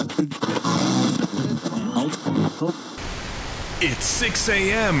It's 6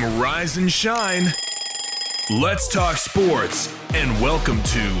 a.m. Rise and Shine. Let's talk sports and welcome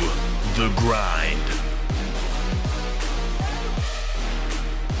to The Grind.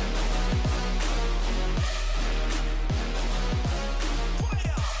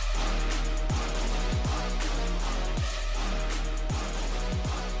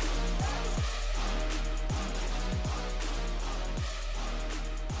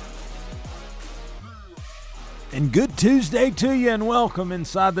 And good Tuesday to you, and welcome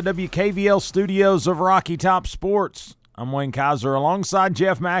inside the WKVL studios of Rocky Top Sports. I'm Wayne Kaiser alongside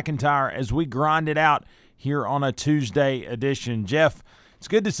Jeff McIntyre as we grind it out here on a Tuesday edition. Jeff, it's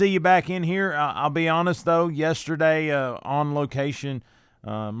good to see you back in here. I'll be honest, though, yesterday on location,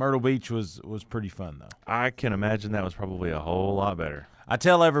 Myrtle Beach was pretty fun, though. I can imagine that was probably a whole lot better. I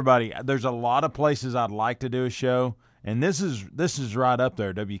tell everybody, there's a lot of places I'd like to do a show, and this is right up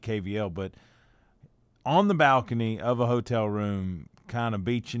there, WKVL, but on the balcony of a hotel room, kind of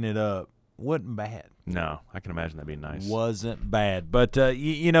beaching it up, wasn't bad. No, I can imagine that'd be nice. Wasn't bad. But,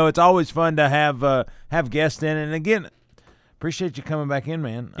 you know, it's always fun to have guests in. And, again, appreciate you coming back in,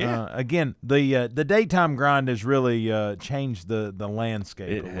 man. Yeah. Again, the daytime grind has really changed the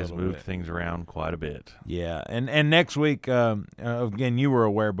landscape a It has little moved bit. things around quite a bit. Yeah, and next week, again, you were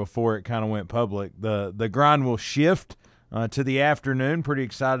aware before it kind of went public, the grind will shift to the afternoon. Pretty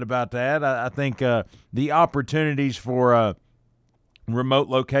excited about that. I think the opportunities for remote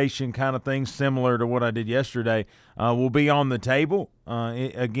location kind of things, similar to what I did yesterday, will be on the table.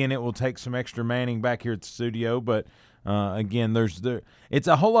 Again, it will take some extra manning back here at the studio, but again, it's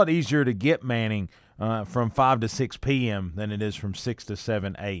a whole lot easier to get manning from 5 to 6 p.m. than it is from 6 to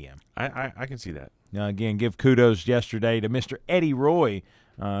 7 a.m. I can see that. Again, give kudos yesterday to Mr. Eddie Roy,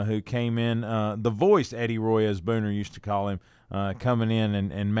 who came in, the voice Eddie Roy, as Booner used to call him, coming in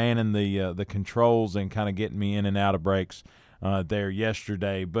and manning the controls and kind of getting me in and out of breaks there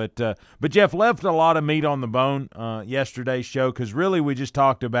yesterday. But Jeff, left a lot of meat on the bone yesterday's show, because really we just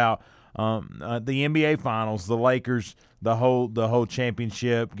talked about the NBA Finals, the Lakers, the whole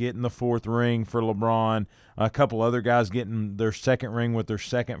championship, getting the fourth ring for LeBron, a couple other guys getting their second ring with their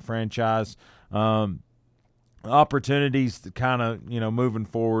second franchise. Opportunities to kind of, moving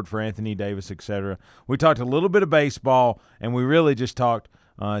forward for Anthony Davis, et cetera. We talked a little bit of baseball, and we really just talked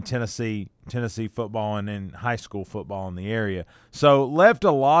Tennessee football and then high school football in the area. So left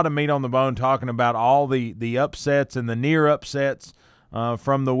a lot of meat on the bone talking about all the upsets and the near upsets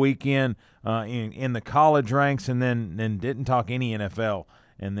from the weekend in the college ranks, and then didn't talk any NFL.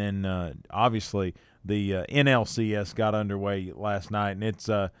 And then obviously the NLCS got underway last night, and it's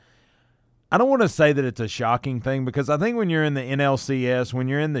I don't want to say that it's a shocking thing, because I think when you're in the NLCS, when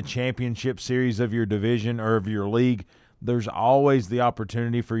you're in the championship series of your division or of your league, there's always the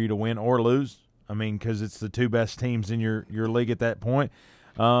opportunity for you to win or lose. I mean, because it's the two best teams in your league at that point.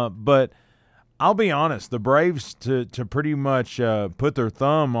 But I'll be honest, the Braves to pretty much put their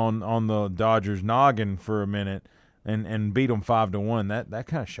thumb on the Dodgers' noggin for a minute and beat them 5-1. That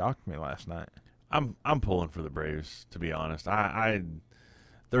kind of shocked me last night. I'm pulling for the Braves, to be honest.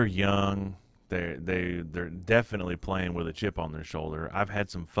 They're young. They're definitely playing with a chip on their shoulder. I've had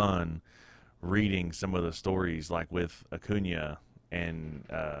some fun reading some of the stories, like with Acuna and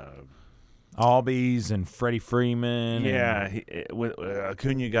Albies and Freddie Freeman. Yeah,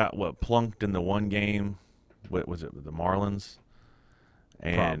 Acuna got plunked in the one game. What was it, with the Marlins?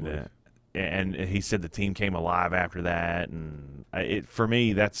 And and he said the team came alive after that. And for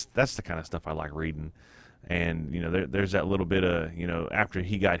me, that's the kind of stuff I like reading. And, there's that little bit of, after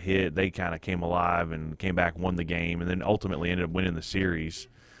he got hit, they kind of came alive and came back, won the game, and then ultimately ended up winning the series,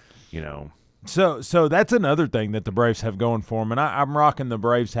 So that's another thing that the Braves have going for them. And I'm rocking the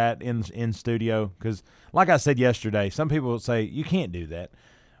Braves hat in studio because, like I said yesterday, some people would say, you can't do that.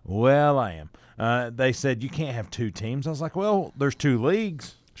 Well, I am. They said you can't have two teams. I was like, well, there's two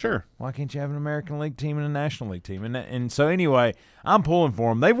leagues. Sure. Why can't you have an American League team and a National League team? And so anyway, I'm pulling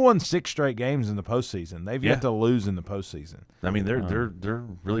for them. They've won 6 straight games in the postseason. They've yet to lose in the postseason. I mean, they're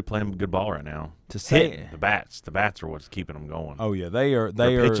really playing good ball right now. To say the bats are what's keeping them going. Oh yeah, their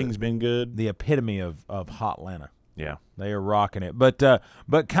pitching's been good. The epitome of hot Atlanta. Yeah, they are rocking it. But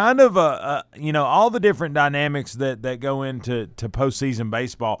kind of all the different dynamics that go into postseason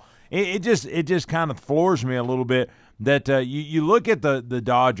baseball. It just kind of floors me a little bit that you look at the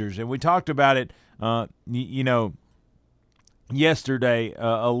Dodgers, and we talked about it yesterday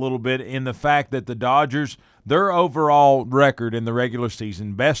a little bit, in the fact that the Dodgers, their overall record in the regular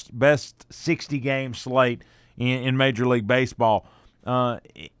season, best 60-game slate in Major League Baseball,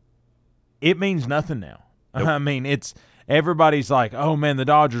 it means nothing now. Nope. I mean, everybody's like, oh man, the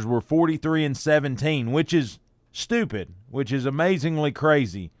Dodgers were 43-17, which is stupid, which is amazingly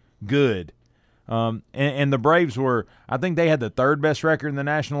crazy, good. And the Braves were, I think they had the third best record in the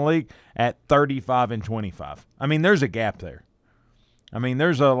National League at 35-25. I mean, there's a gap there. I mean,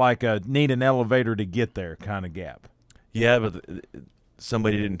 there's a need an elevator to get there kind of gap. Yeah, but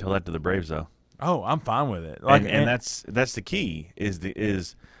somebody didn't tell that to the Braves though. Oh, I'm fine with it. And that's the key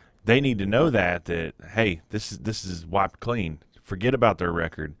is they need to know that hey, this is wiped clean. Forget about their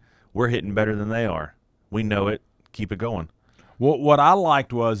record. We're hitting better than they are. We know it. Keep it going. What I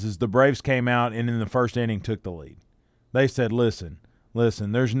liked is the Braves came out and in the first inning took the lead. They said, listen,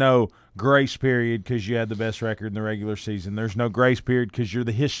 there's no grace period because you had the best record in the regular season. There's no grace period because you're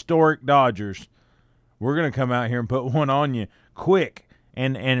the historic Dodgers. We're going to come out here and put one on you quick.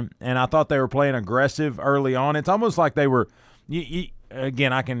 And I thought they were playing aggressive early on. It's almost like they were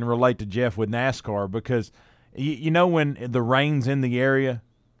again, I can relate to Jeff with NASCAR because you know when the rain's in the area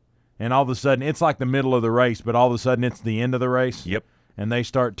and all of a sudden it's like the middle of the race, but all of a sudden it's the end of the race? Yep. And they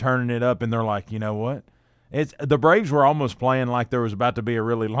start turning it up and they're like, you know what? The Braves were almost playing like there was about to be a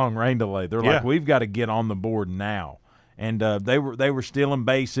really long rain delay. They're like, we've got to get on the board now. And they were stealing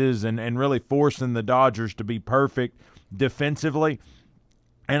bases and really forcing the Dodgers to be perfect defensively.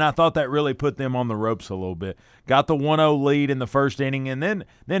 And I thought that really put them on the ropes a little bit. Got the 1-0 lead in the first inning and then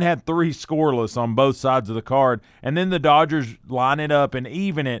had 3 scoreless on both sides of the card. And then the Dodgers line it up and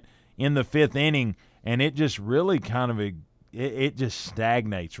even it in the 5th inning. And it just really kind of it just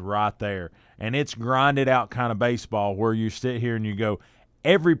stagnates right there. And it's grinded out kind of baseball where you sit here and you go,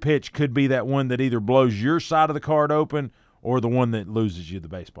 every pitch could be that one that either blows your side of the card open or the one that loses you the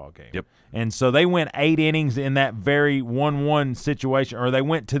baseball game. Yep. And so they went 8 innings in that very 1-1 situation, or they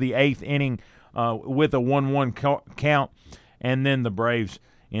went to the 8th inning with a 1-1 count, and then the Braves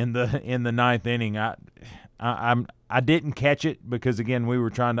in the 9th inning. I didn't catch it because again we were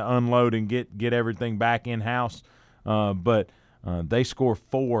trying to unload and get everything back in house, but they score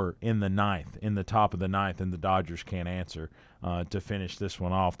 4 in the 9th, in the top of the 9th, and the Dodgers can't answer to finish this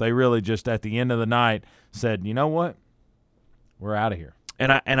one off. They really just at the end of the night said, you know what, we're out of here.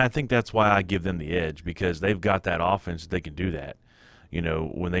 And I think that's why I give them the edge because they've got that offense. They can do that. You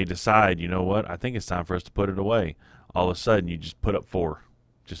know, when they decide, you know what, I think it's time for us to put it away. All of a sudden, you just put up 4.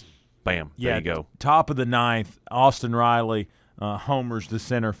 Just bam, there you go. Top of the 9th, Austin Riley homers to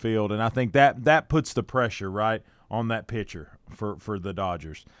center field, and I think that puts the pressure right on that pitcher for the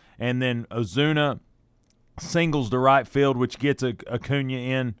Dodgers. And then Ozuna singles to right field, which gets Acuna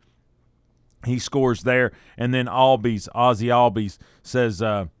in. He scores there, and then Ozzy Albies says,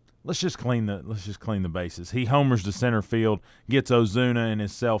 "Let's just clean the bases." He homers to center field, gets Ozuna and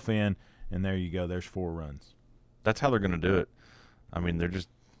himself in, and there you go. There's 4 runs. That's how they're going to do it. I mean, they're just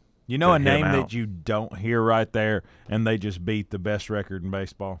a name that you don't hear right there, and they just beat the best record in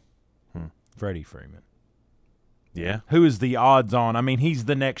baseball. Freddie Freeman. Yeah. Who is the odds on? I mean, he's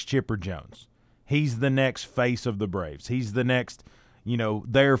the next Chipper Jones. He's the next face of the Braves. He's the next,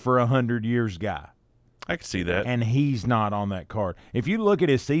 there for 100 years guy. I can see that. And he's not on that card. If you look at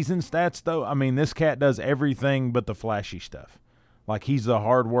his season stats, though, I mean, this cat does everything but the flashy stuff. Like, he's the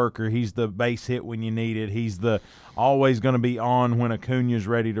hard worker. He's the base hit when you need it. He's the always going to be on when Acuna's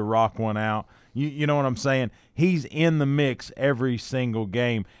ready to rock one out. You know what I'm saying? He's in the mix every single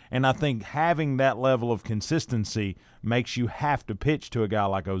game. And I think having that level of consistency makes you have to pitch to a guy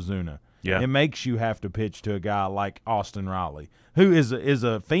like Ozuna. Yeah. It makes you have to pitch to a guy like Austin Riley, who is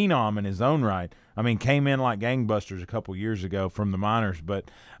a phenom in his own right. I mean, came in like gangbusters a couple years ago from the minors, but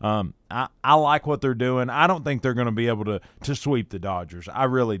I like what they're doing. I don't think they're going to be able to sweep the Dodgers. I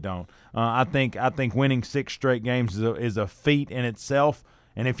really don't. I think winning 6 straight games is a feat in itself.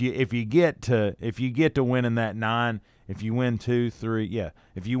 And if you get to winning that 9, if you win 2, 3,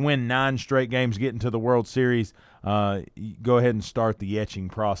 if you win 9 straight games getting to the World Series, go ahead and start the etching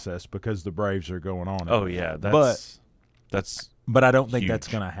process because the Braves are going on. Oh yeah, but I don't think huge. that's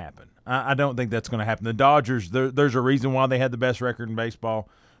going to happen. I don't think that's going to happen. The Dodgers, there's a reason why they had the best record in baseball.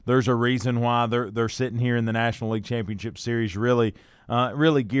 There's a reason why they're sitting here in the National League Championship Series really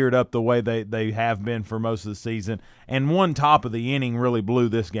geared up the way they have been for most of the season. And one top of the inning really blew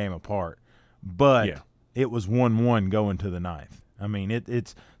this game apart. But it was 1-1 going to the 9th. I mean,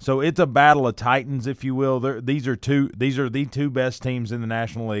 it's a battle of titans, if you will. These are the 2 best teams in the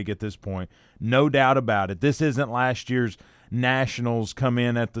National League at this point. No doubt about it. This isn't last year's Nationals come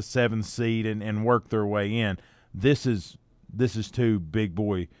in at the 7th seed and work their way in. This is 2 big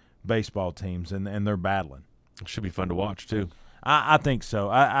boy baseball teams, and they're battling. It should be fun to watch too. I think so.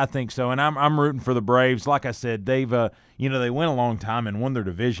 I think so, and I'm rooting for the Braves. Like I said, they've they went a long time and won their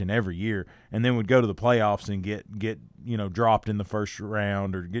division every year, and then would go to the playoffs and get dropped in the first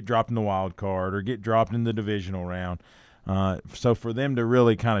round, or get dropped in the wild card, or get dropped in the divisional round. So for them to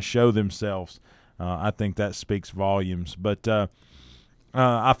really kind of show themselves, I think that speaks volumes. But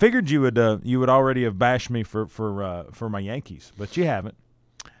I figured you would already have bashed me for my Yankees, but you haven't.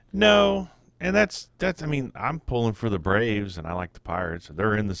 No. And that's I mean, I'm pulling for the Braves, and I like the Pirates.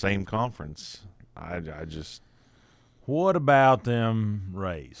 They're in the same conference. I just. What about them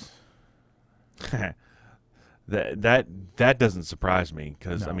Rays? that doesn't surprise me,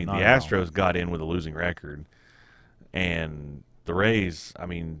 because No, I mean, the not at all. Astros got in with a losing record, and the Rays, I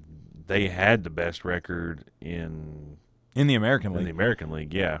mean, they had the best record in In the American the League, American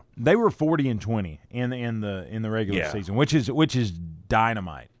League. Yeah, they were 40-20 in the regular Yeah. season, which is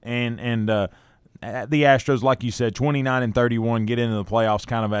dynamite. And the Astros, like you said, 29-31, get into the playoffs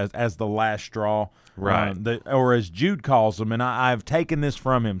kind of as the last straw, Right. Or as Jude calls them. And I've taken this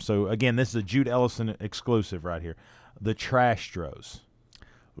from him. So again, this is a Jude Ellison exclusive right here. The Trastros.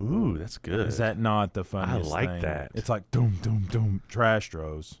 ooh, that's good. Is that not the funniest like thing? that. It's like doom doom doom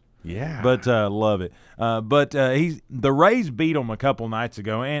Trastros. Yeah, But love it. But the Rays beat them a couple nights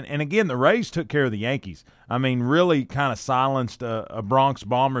ago, and again the Rays took care of the Yankees. I mean, really kind of silenced a Bronx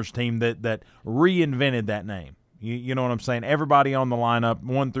Bombers team that reinvented that name. You know what I'm saying? Everybody on the lineup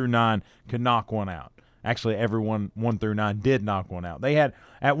 1 through 9 could knock one out. Actually, everyone 1 through 9 did knock one out. They had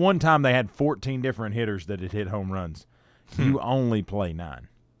at one time they had 14 different hitters that had hit home runs. You only play 9.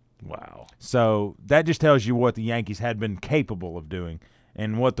 wow. So that just tells you what the Yankees had been capable of doing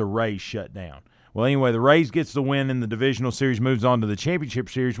and what the Rays shut down. Well, anyway, the Rays gets the win in the divisional series, moves on to the championship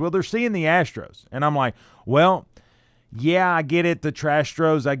series. Well, they're seeing the Astros. And I'm like, well, yeah, I get it, the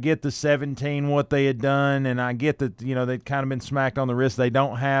Trastros. I get the 17, what they had done, and I get that, they'd kind of been smacked on the wrist. They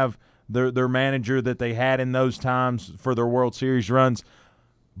don't have their manager that they had in those times for their World Series runs,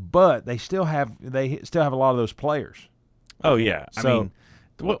 but they still have a lot of those players. Oh yeah. I So-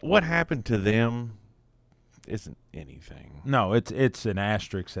 mean, what happened to them isn't anything. No, it's an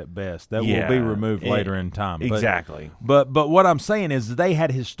asterisk at best. That will Yeah, be removed later in time. But, Exactly. But what I'm saying is they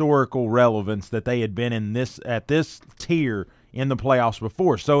had historical relevance that they had been at this tier in the playoffs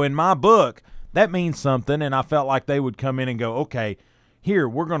before. So in my book, that means something, and I felt like they would come in and go, okay, here,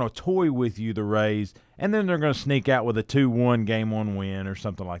 we're going to toy with you, the Rays, and then they're going to sneak out with a 2-1 game 1 win or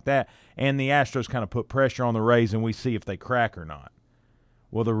something like that. And the Astros kind of put pressure on the Rays, and we see if they crack or not.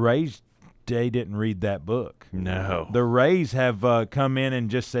 Well, the Rays, they didn't read that book. No. The Rays have come in and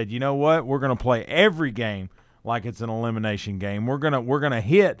just said, you know what? We're going to play every game like it's an elimination game. We're gonna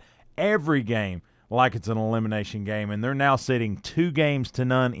hit every game like it's an elimination game, and they're now sitting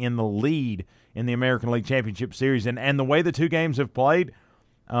 2-0 in the lead in the American League Championship Series. And the way the two games have played,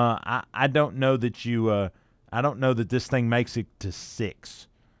 I don't know that I don't know that this thing makes it to 6.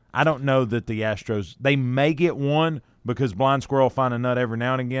 I don't know that the Astros, they may get one because blind squirrel find a nut every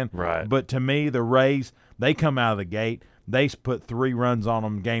now and again. Right. But to me, the Rays, they come out of the gate. They put 3 runs on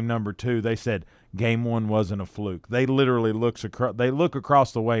them game number 2. They said game 1 wasn't a fluke. They literally look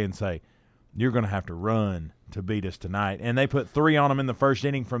across the way and say, you're going to have to run to beat us tonight. And they put 3 on them in the first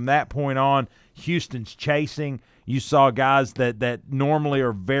inning. From that point on, Houston's chasing. You saw guys that normally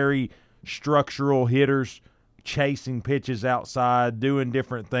are very structural hitters chasing pitches outside, doing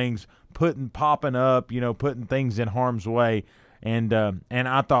different things, popping up, putting things in harm's way. And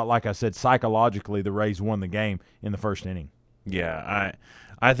I thought, like I said, psychologically the Rays won the game in the first inning. Yeah,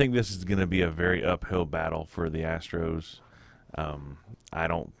 I think this is going to be a very uphill battle for the Astros.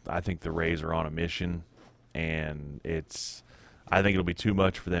 I think the Rays are on a mission, and I think it'll be too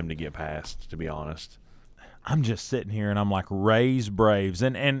much for them to get past, to be honest. I'm just sitting here and I'm like, Rays, Braves.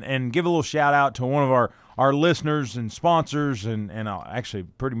 And give a little shout out to one of our listeners and sponsors and actually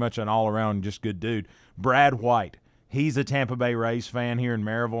pretty much an all-around just good dude, Brad White. He's a Tampa Bay Rays fan here in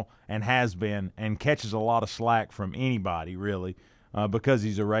Maryville and has been, and catches a lot of slack from anybody, really, because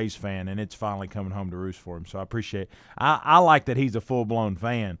he's a Rays fan, and it's finally coming home to roost for him. So I appreciate it. I like that he's a full-blown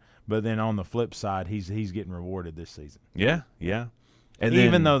fan, but then on the flip side, he's getting rewarded this season. Yeah, yeah. And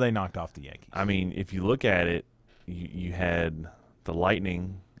Even though they knocked off the Yankees. I mean, if you look at it, you had the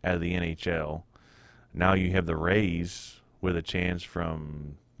Lightning out of the NHL. Now you have the Rays with a chance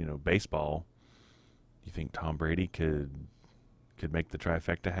from, baseball. You think Tom Brady could make the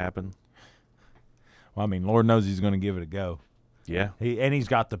trifecta happen? Well, I mean, Lord knows he's going to give it a go. Yeah. He's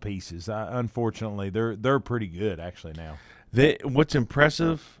got the pieces. Unfortunately, they're pretty good actually now. What's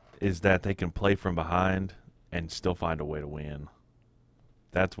impressive is that they can play from behind and still find a way to win.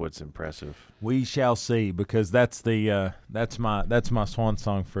 That's what's impressive. We shall see, because that's my swan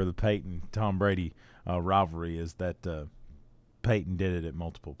song for the Peyton Tom Brady rivalry, is that Peyton did it at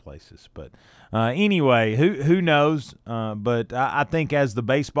multiple places. But anyway, who knows? But I think as the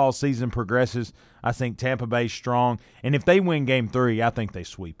baseball season progresses, I think Tampa Bay's strong. And if they win Game 3, I think they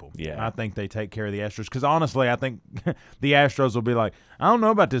sweep them. Yeah. I think they take care of the Astros. Because honestly, I think the Astros will be like, I don't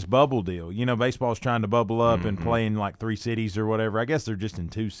know about this bubble deal. You know, baseball's trying to bubble up and play in like 3 cities or whatever. I guess they're just in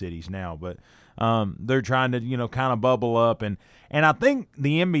 2 cities now. But they're trying to, kind of bubble up. And I think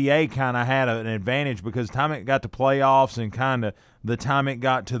the NBA kind of had an advantage, because time it got to playoffs and kind of the time it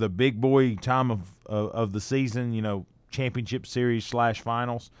got to the big boy time of the season, championship series /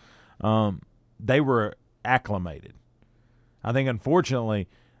 finals, they were acclimated. I think, unfortunately,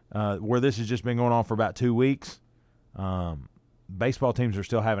 where this has just been going on for about 2 weeks, baseball teams are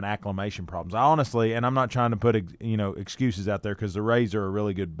still having acclimation problems. Honestly, and I'm not trying to put excuses out there, because the Rays are a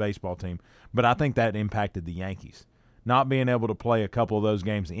really good baseball team, but I think that impacted the Yankees. Not being able to play a couple of those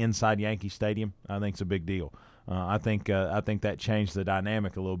games inside Yankee Stadium, I think is a big deal. I think that changed the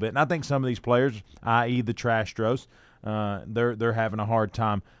dynamic a little bit, and I think some of these players, i.e. the Trastros, they're having a hard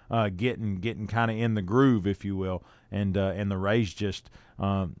time getting kind of in the groove, if you will, and the Rays just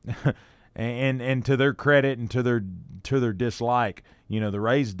and to their credit and to their dislike, the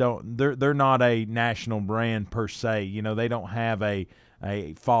Rays they're not a national brand per se. They don't have a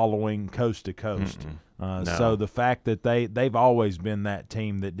following coast to coast. No. So the fact that they've always been that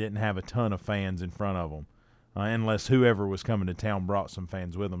team that didn't have a ton of fans in front of them, unless whoever was coming to town brought some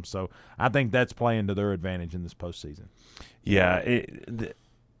fans with them. So I think that's playing to their advantage in this postseason. Yeah, the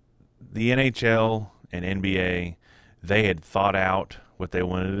NHL and NBA, they had thought out what they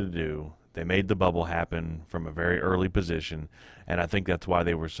wanted to do. They made the bubble happen from a very early position, and I think that's why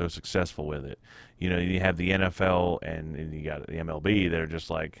they were so successful with it. You have the NFL and you got the MLB that are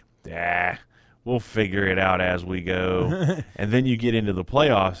just like, we'll figure it out as we go. And then you get into the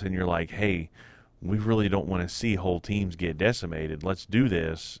playoffs and you're like, hey, we really don't want to see whole teams get decimated. Let's do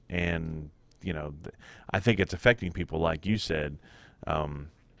this. And, I think it's affecting people, like you said.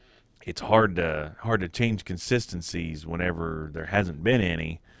 It's hard to change consistencies whenever there hasn't been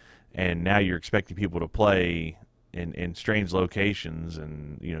any. And now you're expecting people to play in strange locations,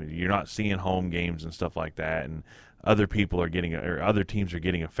 and you're not seeing home games and stuff like that. And other teams are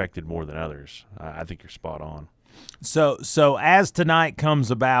getting affected more than others. I think you're spot on. So as tonight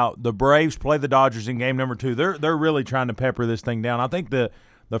comes about, the Braves play the Dodgers in game number 2. They're really trying to pepper this thing down. I think the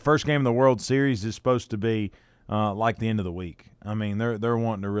first game of the World Series is supposed to be like the end of the week. I mean, they're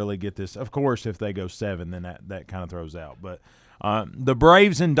wanting to really get this. Of course, if they go 7, then that kind of throws out. But the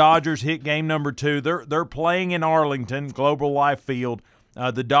Braves and Dodgers hit game number 2. They're playing in Arlington, Global Life Field.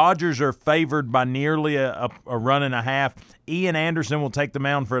 The Dodgers are favored by nearly a run and a half. Ian Anderson will take the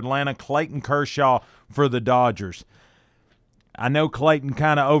mound for Atlanta. Clayton Kershaw for the Dodgers. I know Clayton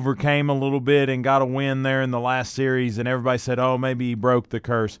kind of overcame a little bit and got a win there in the last series, and everybody said, oh, maybe he broke the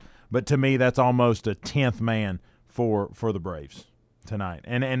curse. But to me, that's almost a 10th man for the Braves tonight.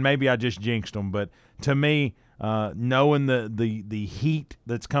 And maybe I just jinxed them, but to me, knowing the heat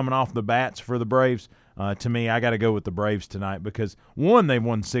that's coming off the bats for the Braves, to me, I got to go with the Braves tonight, because, one, they've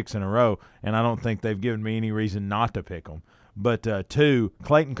won 6 in a row, and I don't think they've given me any reason not to pick them. But, 2,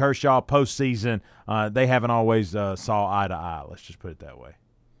 Clayton Kershaw postseason, they haven't always saw eye to eye. Let's just put it that way.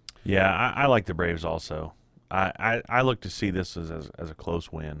 Yeah, I like the Braves also. I look to see this as a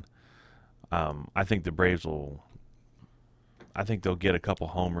close win. I think the Braves they'll get a couple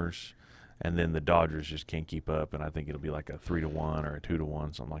homers, and then the Dodgers just can't keep up, and I think it'll be like a 3-1 or a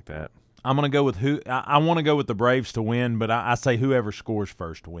 2-1, something like that. I'm going to go with I want to go with the Braves to win, but I say whoever scores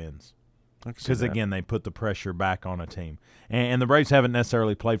first wins. Because, again, they put the pressure back on a team. And the Braves haven't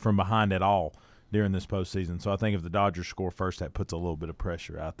necessarily played from behind at all during this postseason. So I think if the Dodgers score first, that puts a little bit of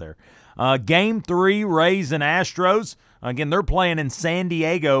pressure out there. Game 3, Rays and Astros. Again, they're playing in San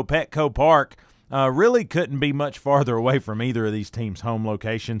Diego, Petco Park. Really couldn't be much farther away from either of these teams' home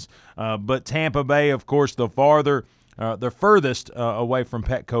locations. But Tampa Bay, of course, the furthest away from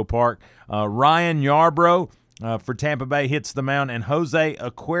Petco Park. Ryan Yarbrough for Tampa Bay hits the mound, and Jose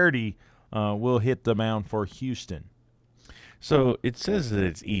Acuerdi will hit the mound for Houston. So it says that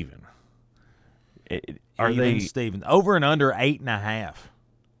it's even. Steven, over and under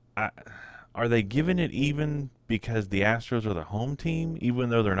 8.5. Are they giving it even because the Astros are the home team, even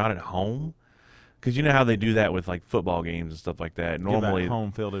though they're not at home? Because you know how they do that with like football games and stuff like that. Normally,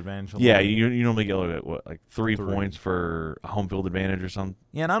 home field advantage. Yeah, you normally get like 3 points for a home field advantage or something.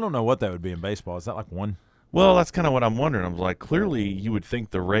 Yeah, and I don't know what that would be in baseball. Is that like 1? Well, that's kind of what I'm wondering. I'm like, clearly you would think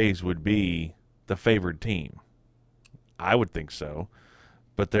the Rays would be the favored team. I would think so.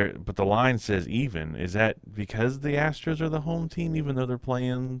 But the line says even. Is that because the Astros are the home team, even though they're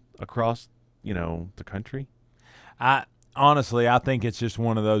playing across, the country? Honestly, I think it's just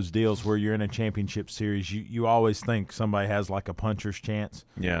one of those deals where you're in a championship series. You always think somebody has like a puncher's chance.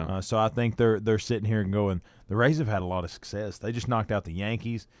 Yeah. So I think they're sitting here and going, the Rays have had a lot of success. They just knocked out the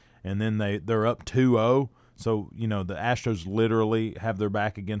Yankees, and then they're up 2-0. So, the Astros literally have their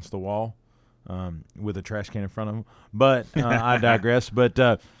back against the wall. With a trash can in front of them. But I digress. But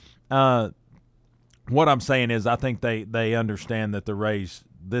what I'm saying is I think they understand that the Rays,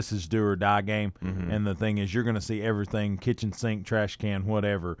 this is do or die game. Mm-hmm. And the thing is, you're going to see everything, kitchen sink, trash can,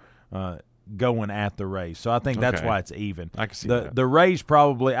 whatever, going at the Rays. So I think that's why it's even. I can see that. The Rays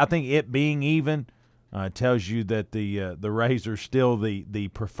probably, I think it being even tells you that the Rays are still the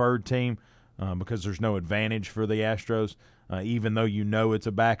preferred team because there's no advantage for the Astros. Even though it's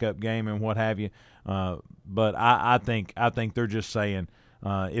a backup game and what have you. But I think they're just saying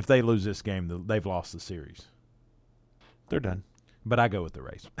if they lose this game, they've lost the series. They're done. But I go with the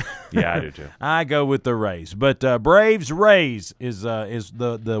Rays. Yeah, I do too. I go with the Rays. But Braves-Rays is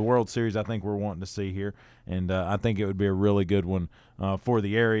the World Series I think we're wanting to see here. And I think it would be a really good one for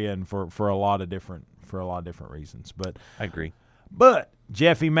the area and for a lot of different reasons. But I agree. But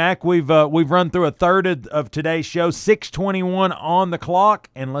Jeffy Mack, we've run through a third of today's show, 6:21 on the clock,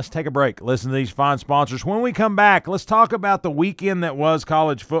 and let's take a break. Listen to these fine sponsors. When we come back, let's talk about the weekend that was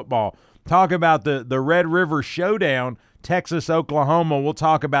college football. Talk about the Red River Showdown, Texas, Oklahoma. We'll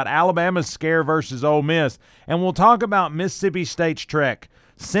talk about Alabama's scare versus Ole Miss, and we'll talk about Mississippi State's trek.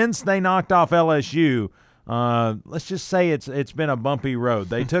 Since they knocked off LSU, let's just say it's been a bumpy road.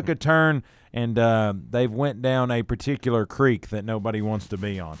 They took a turn, and they've went down a particular creek that nobody wants to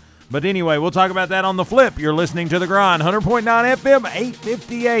be on. But anyway, we'll talk about that on the flip. You're listening to The Grind, 100.9 FM,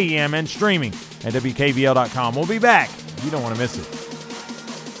 850 AM, and streaming at WKVL.com. We'll be back. You don't want to miss it.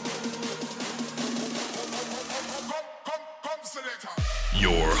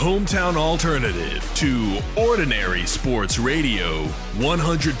 Your hometown alternative to ordinary sports radio,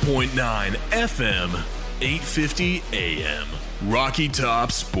 100.9 FM, 850 AM. Rocky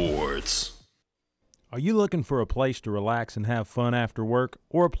Top Sports. Are you looking for a place to relax and have fun after work,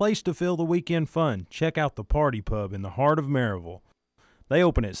 or a place to fill the weekend fun? Check out the Party Pub in the heart of Maryville. They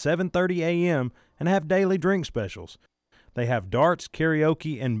open at 7:30 a.m. and have daily drink specials. They have darts,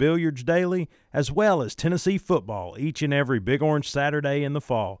 karaoke, and billiards daily, as well as Tennessee football each and every Big Orange Saturday in the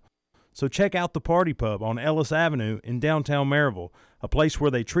fall. So check out the Party Pub on Ellis Avenue in downtown Maryville, a place where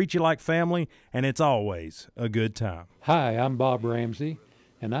they treat you like family, and it's always a good time. Hi, I'm Bob Ramsey,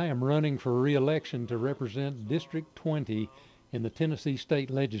 and I am running for re-election to represent District 20 in the Tennessee State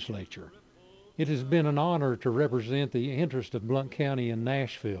Legislature. It has been an honor to represent the interest of Blount County and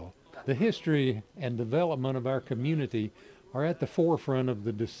Nashville. The history and development of our community are at the forefront of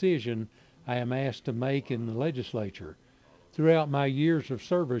the decision I am asked to make in the legislature. Throughout my years of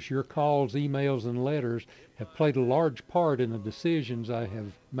service, your calls, emails, and letters have played a large part in the decisions I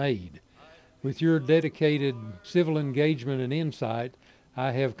have made. With your dedicated civil engagement and insight,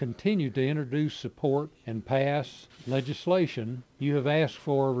 I have continued to introduce, support, and pass legislation you have asked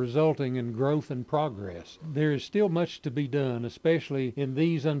for, resulting in growth and progress. There is still much to be done, especially in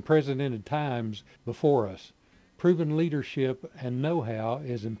these unprecedented times before us. Proven leadership and know-how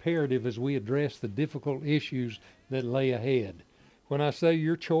is imperative as we address the difficult issues that lay ahead. When I say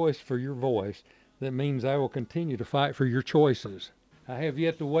your choice for your voice, that means I will continue to fight for your choices. I have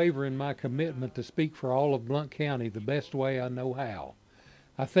yet to waver in my commitment to speak for all of Blount County the best way I know how.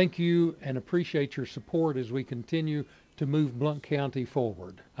 I thank you and appreciate your support as we continue to move Blount County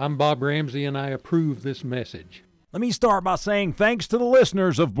forward. I'm Bob Ramsey, and I approve this message. Let me start by saying thanks to the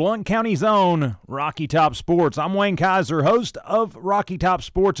listeners of Blount County's own Rocky Top Sports. I'm Wayne Kaiser, host of Rocky Top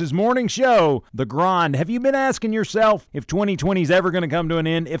Sports' morning show, The Grind. Have you been asking yourself if 2020 is ever going to come to an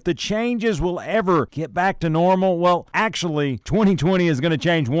end, if the changes will ever get back to normal? Well, actually, 2020 is going to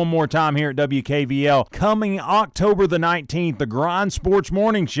change one more time here at WKVL. Coming October the 19th, The Grind Sports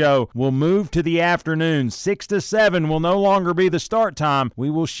Morning Show will move to the afternoon. 6 to 7 will no longer be the start time. We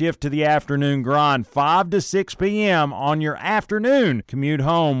will shift to the afternoon grind, 5 to 6 p.m. on your afternoon commute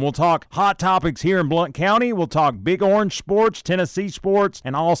home. We'll talk hot topics here in Blount County. We'll talk Big Orange sports, Tennessee sports,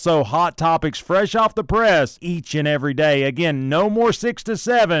 and also hot topics fresh off the press each and every day. Again, no more 6 to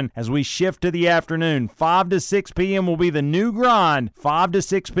 7 as we shift to the afternoon. 5 to 6 p.m. will be the new grind, 5 to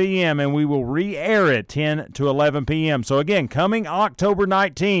 6 p.m., and we will re-air it 10 to 11 p.m. So again, coming October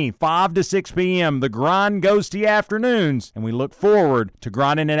 19th, 5 to 6 p.m., the grind goes to the afternoons, and we look forward to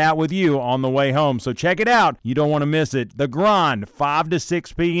grinding it out with you on the way home. So check it out. You don't want to miss it. The Grind, 5 to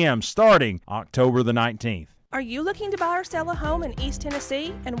 6 p.m., starting October the 19th. Are you looking to buy or sell a home in East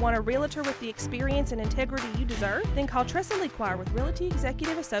Tennessee and want a realtor with the experience and integrity you deserve? Then call Tressa Lequire with Realty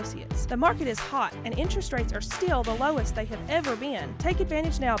Executive Associates. The market is hot and interest rates are still the lowest they have ever been. Take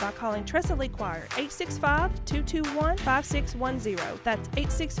advantage now by calling Tressa Lequire 865-221-5610. That's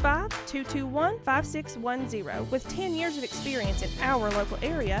 865-221-5610. With 10 years of experience in our local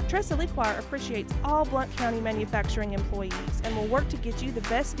area, Tressa Lequire appreciates all Blount County manufacturing employees and will work to get you the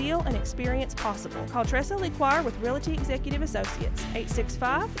best deal and experience possible. Call Tressa Lequire with Realty Executive Associates,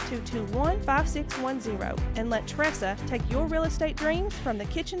 865-221-5610, and let Tressa take your real estate dreams from the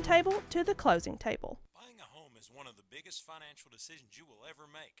kitchen table to the closing table. Buying a home is one of the biggest financial decisions you will ever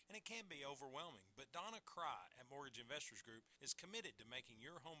make, and it can be overwhelming, but Donna Cry at Mortgage Investors Group is committed to making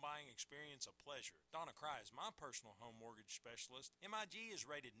your home buying experience a pleasure. Donna Cry is my personal home mortgage specialist. MIG is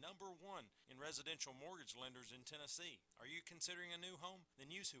rated #1 in residential mortgage lenders in Tennessee. Are you considering a new home?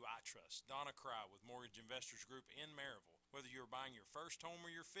 Then use who I trust, Donna Cry with Mortgage Investors Group in Maryville. Whether you're buying your first home or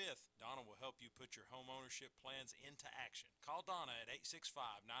your fifth, Donna will help you put your home ownership plans into action. Call Donna at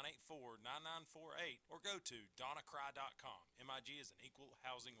 865-984-9948 or go to donnacry.com. MIG is an equal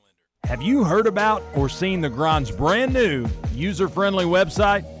housing lender. Have you heard about or seen the Grind's brand new user-friendly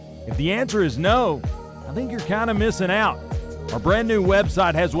website? If the answer is no, I think you're kind of missing out. Our brand new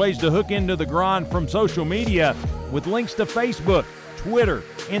website has ways to hook into the Grind from social media with links to Facebook, Twitter,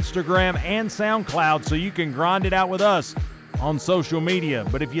 Instagram, and SoundCloud so you can grind it out with us on social media.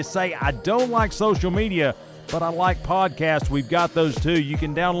 But if you say, I don't like social media, but I like podcasts, we've got those too. You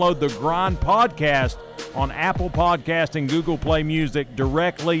can download the Grind podcast on Apple Podcast and Google Play Music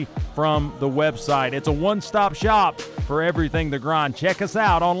directly from the website. It's a one-stop shop for everything The Grind. Check us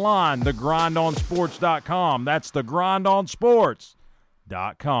out online, thegrindonsports.com. That's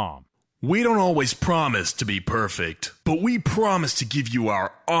thegrindonsports.com. We don't always promise to be perfect, but we promise to give you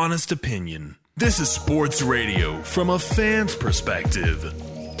our honest opinion. This is sports radio from a fan's perspective.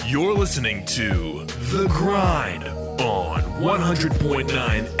 You're listening to The Grind on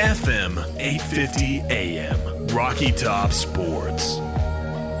 100.9 FM, 850 AM, Rocky Top Sports.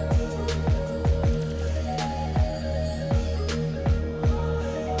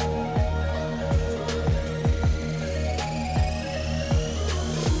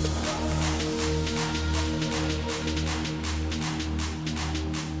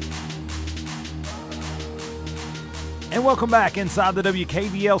 And welcome back inside the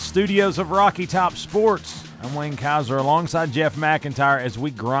WKVL studios of Rocky Top Sports. I'm Wayne Kaiser alongside Jeff McIntyre as we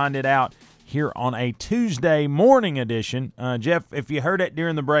grind it out here on a Tuesday morning edition. Jeff, if you heard it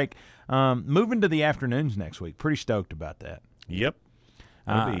during the break, moving to the afternoons next week. Pretty stoked about that. Yep.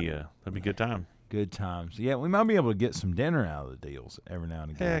 That'd be a good time. Good times. Yeah, we might be able to get some dinner out of the deals every now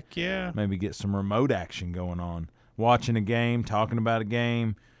and again. Heck yeah. Maybe get some remote action going on. Watching a game, talking about a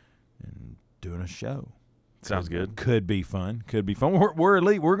game, and doing a show. Sounds good. Could be fun. Could be fun. We're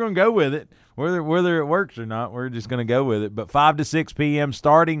elite. We're going to go with it. Whether it works or not, we're just going to go with it. But 5 to 6 p.m.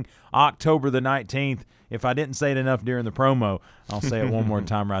 starting October the 19th. If I didn't say it enough during the promo, I'll say it one more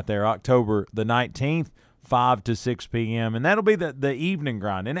time right there. October the 19th, 5 to 6 p.m. And that'll be the evening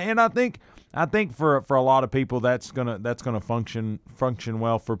grind. And I think for a lot of people that's gonna function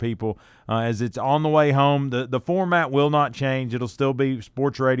well for people as it's on the way home. The format will not change. It'll still be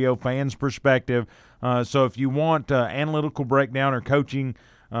sports radio, fans' perspective. So if you want analytical breakdown or coaching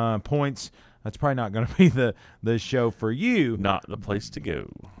points, that's probably not going to be the show for you. Not the place to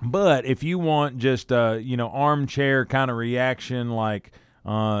go. But if you want just armchair kind of reaction, like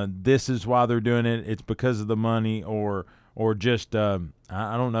this is why they're doing it, it's because of the money, or just I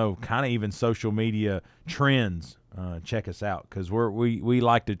don't know, kind of even social media trends, check us out, because we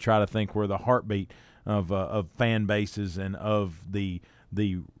like to try to think we're the heartbeat of fan bases and of the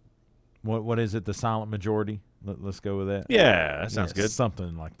what is it, the silent majority. Let's go with that. Yeah, that sounds good.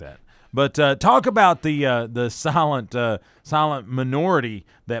 Something like that. But talk about the silent minority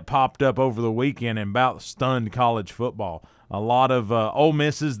that popped up over the weekend and about stunned college football. A lot of Ole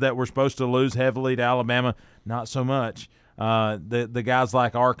Misses that were supposed to lose heavily to Alabama, not so much. The guys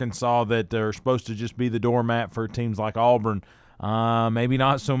like Arkansas that are supposed to just be the doormat for teams like Auburn, maybe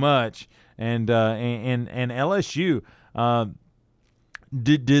not so much. And LSU,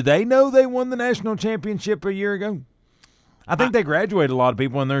 did they know they won the national championship a year ago? I think they graduated a lot of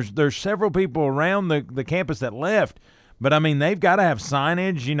people, and there's several people around the campus that left. But, I mean, they've got to have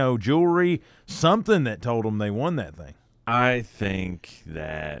signage, jewelry, something that told them they won that thing. I think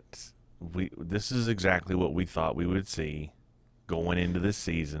that this is exactly what we thought we would see going into this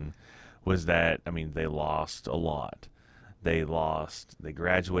season, was that, I mean, they lost a lot. They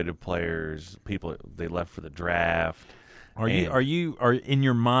graduated players, people, they left for the draft. Are you in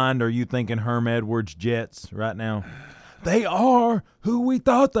your mind? Are you thinking Herm Edwards Jets right now? They are who we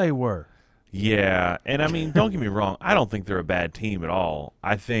thought they were. Yeah, and I mean, don't get me wrong. I don't think they're a bad team at all.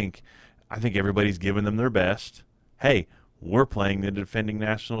 I think everybody's giving them their best. Hey, we're playing the defending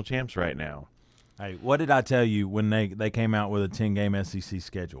national champs right now. Hey, what did I tell you when they came out with a 10-game SEC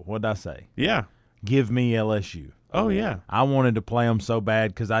schedule? What did I say? Yeah. Give me LSU. Oh, yeah. I wanted to play them so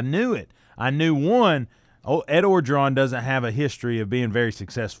bad because I knew it. I knew, one, Ed Orgeron doesn't have a history of being very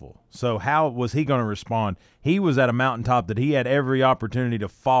successful. So how was he going to respond? He was at a mountaintop that he had every opportunity to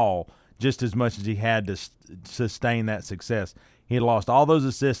fall just as much as he had to sustain that success. He had lost all those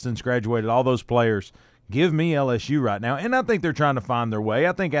assistants, graduated all those players. Give me LSU right now. And I think they're trying to find their way.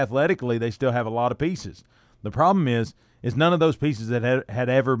 I think athletically they still have a lot of pieces. The problem is none of those pieces that had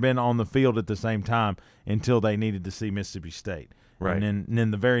ever been on the field at the same time until they needed to see Mississippi State. Right. And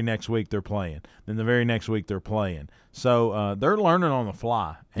then the very next week they're playing. Then the very next week they're playing. So they're learning on the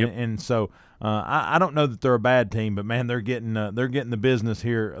fly. Yep. And so I don't know that they're a bad team, but, man, they're getting the business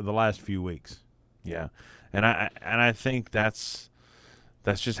here the last few weeks. Yeah. And I think that's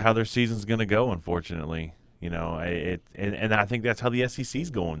just how their season's going to go, unfortunately. And I think that's how the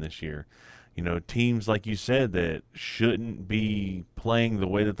SEC's going this year. Teams, like you said, that shouldn't be playing the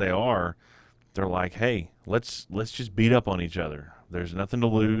way that they are, they're like, hey, let's just beat up on each other. There's nothing to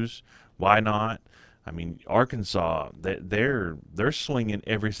lose. Why not? I mean, Arkansas, they're swinging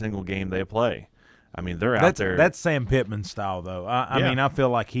every single game they play. I mean, they're out there. That's Sam Pittman style, though. I mean, I feel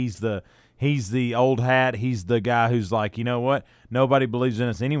like he's the old hat. He's the guy who's like, you know what? Nobody believes in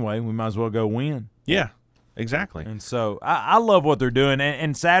us anyway. We might as well go win. Yeah, exactly. And so I love what they're doing.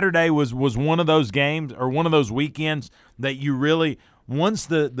 And Saturday was one of those games or one of those weekends that you really, once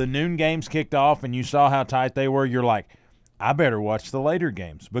the noon games kicked off and you saw how tight they were, you're like, I better watch the later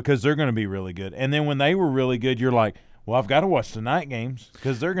games because they're going to be really good. And then when they were really good, you're like, well, I've got to watch the night games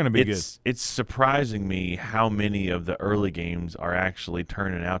because they're going to be good. It's surprising me how many of the early games are actually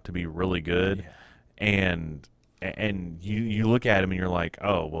turning out to be really good. Yeah. And you look at them and you're like,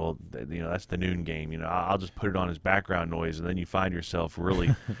 oh, well, that's the noon game. I'll just put it on as background noise, and then you find yourself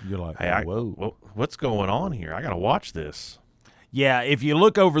really you're like, hey, whoa, what's going on here? I got to watch this. Yeah, if you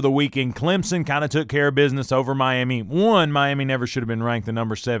look over the weekend, Clemson kind of took care of business over Miami. Miami never should have been ranked the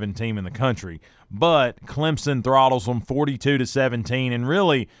number 7 team in the country, but Clemson throttles them 42-17, and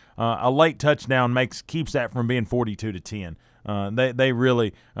really a late touchdown keeps that from being 42-10. They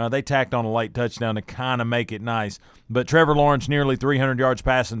really tacked on a late touchdown to kind of make it nice. But Trevor Lawrence nearly 300 yards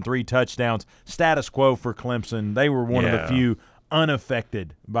passing, 3 touchdowns. Status quo for Clemson. They were one of the few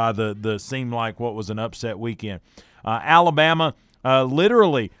unaffected by the seemed like what was an upset weekend. Alabama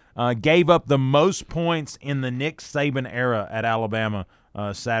literally gave up the most points in the Nick Saban era at Alabama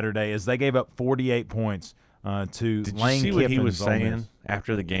Saturday, as they gave up 48 points to Did Lane you see Kiffin's what he was Ole saying Miss.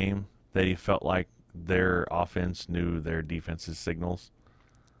 after the game, that he felt like their offense knew their defense's signals?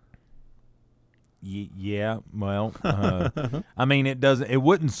 Yeah, well, I mean, it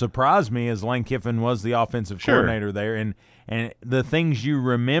wouldn't surprise me, as Lane Kiffin was the offensive coordinator there, and the things you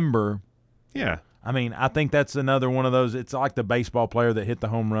remember. Yeah. I mean, I think that's another one of those. It's like the baseball player that hit the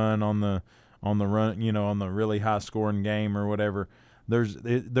home run on the run, on the really high scoring game or whatever. There's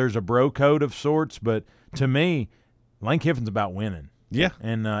a bro code of sorts, but to me, Lane Kiffin's about winning. Yeah.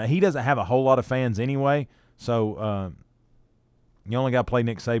 And he doesn't have a whole lot of fans anyway, so you only got to play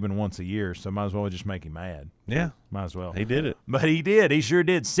Nick Saban once a year, so might as well just make him mad. Yeah. Might as well. He did it. But he did. He sure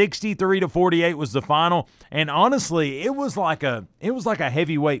did. 63-48 was the final, and honestly, it was like a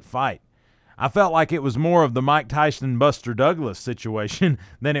heavyweight fight. I felt like it was more of the Mike Tyson Buster Douglas situation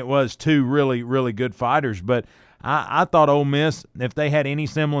than it was two really, really good fighters. But I thought Ole Miss, if they had any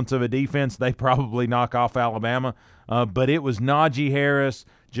semblance of a defense, they probably knock off Alabama. But it was Najee Harris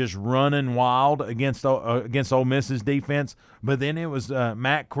just running wild against Ole Miss's defense. But then it was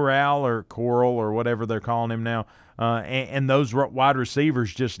Matt Corral or whatever they're calling him now, and those wide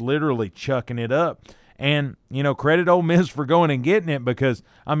receivers just literally chucking it up. And, credit Ole Miss for going and getting it because,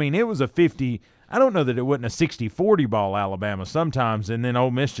 I mean, it was a 50 – I don't know that it wasn't a 60-40 ball Alabama sometimes, and then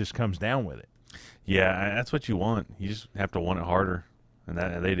Ole Miss just comes down with it. Yeah, that's what you want. You just have to want it harder, and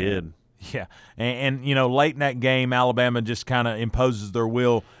that they did. Yeah, and late in that game, Alabama just kind of imposes their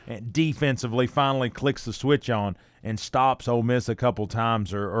will and defensively, finally clicks the switch on and stops Ole Miss a couple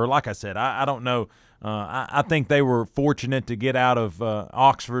times. Or like I said, I don't know. I think they were fortunate to get out of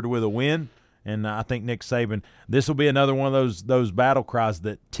Oxford with a win. And I think Nick Saban, this will be another one of those battle cries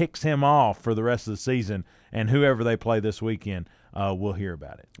that ticks him off for the rest of the season. And whoever they play this weekend, we'll hear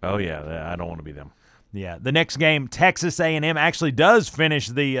about it. Oh, yeah, I don't want to be them. Yeah, the next game, Texas A&M actually does finish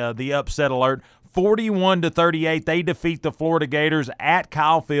the upset alert, 41-38, they defeat the Florida Gators at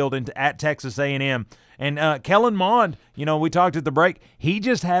Kyle Field and at Texas A&M. And Kellen Mond, we talked at the break, he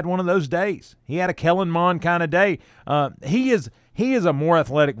just had one of those days. He had a Kellen Mond kind of day. He is a more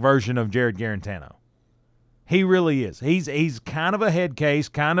athletic version of Jared Garantano. He really is. He's kind of a head case,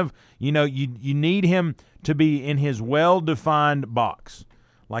 kind of, you need him to be in his well-defined box.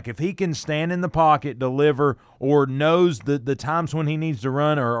 Like if he can stand in the pocket, deliver, or knows the times when he needs to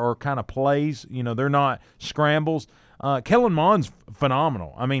run or kind of plays, they're not scrambles. Kellen Mond's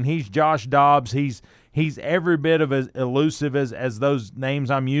phenomenal. I mean, he's Josh Dobbs. He's every bit of as elusive as those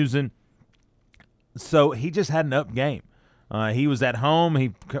names I'm using. So he just had an up game. He was at home.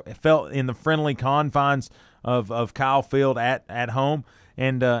 He felt in the friendly confines of Kyle Field at home,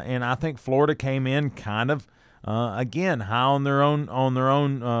 and I think Florida came in kind of again high on their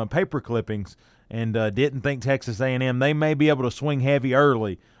own paper clippings, and didn't think Texas A&M, they may be able to swing heavy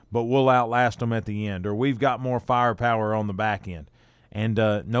early, but we'll outlast them at the end, or we've got more firepower on the back end. And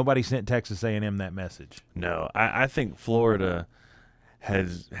nobody sent Texas A&M that message. No, I think Florida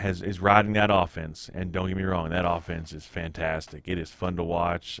is riding that offense, and don't get me wrong, that offense is fantastic. It is fun to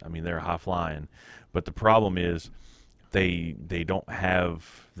watch. I mean, they're high flying, but the problem is they don't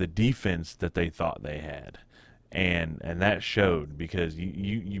have the defense that they thought they had, and that showed, because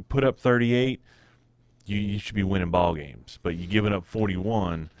you put up 38, you should be winning ball games, but you giving up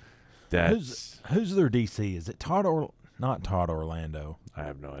 41. That's who's their DC? Is it not Todd Orlando? I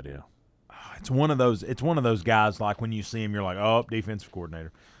have no idea. It's one of those guys, like when you see him, you're like, oh, defensive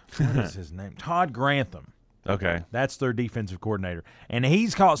coordinator. What is his name? Todd Grantham. Okay. That's their defensive coordinator. And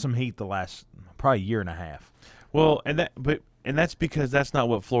he's caught some heat the last probably year and a half. Well, and that's because that's not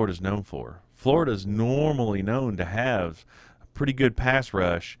what Florida's known for. Florida's normally known to have a pretty good pass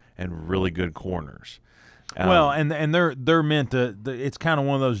rush and really good corners. Well, and they're meant to it's kind of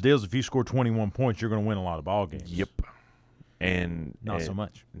one of those deals, if you score 21 points, you're going to win a lot of ball games. Yep. And not so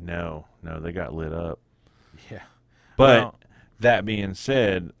much. No, they got lit up. Yeah. But that being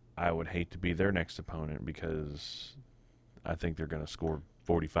said, I would hate to be their next opponent, because I think they're going to score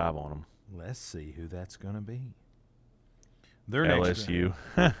 45 on them. Let's see who that's going to be. Their LSU.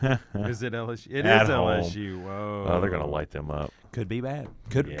 Is it LSU? It At is home. LSU. Whoa. Oh, they're going to light them up. Could be bad.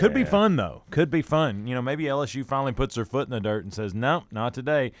 Could be fun, though. Could be fun. Maybe LSU finally puts their foot in the dirt and says, no, not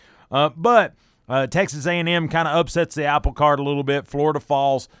today. But Texas A&M kind of upsets the apple cart a little bit. Florida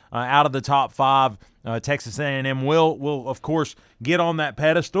falls out of the top 5. Texas A&M will of course get on that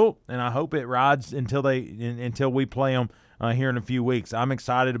pedestal, and I hope it rides until we play them here in a few weeks. I'm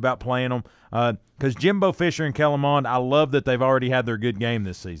excited about playing them because Jimbo Fisher and Kellen Mond, I love that they've already had their good game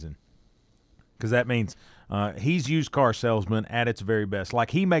this season, because that means he's used car salesman at its very best.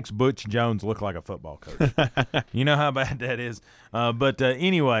 Like, he makes Butch Jones look like a football coach. You know how bad that is. But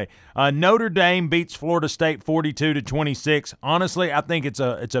anyway, Notre Dame beats Florida State 42-26. Honestly, I think it's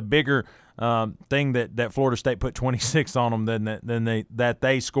a bigger thing that Florida State put 26 on them than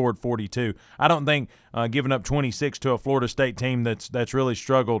they scored 42. I don't think giving up 26 to a Florida State team that's really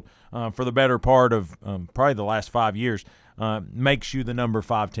struggled for the better part of probably the last 5 years makes you the number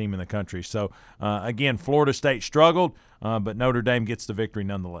 5 team in the country. So, again, Florida State struggled, but Notre Dame gets the victory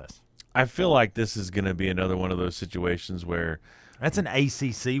nonetheless. I feel like this is going to be another one of those situations where – that's an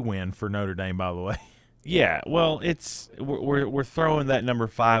ACC win for Notre Dame, by the way. Yeah, well, we're throwing that number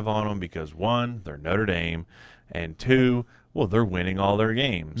 5 on them because, 1, they're Notre Dame, and 2, well, they're winning all their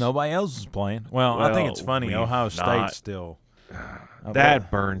games. Nobody else is playing. Well, I think it's funny. Ohio State's still that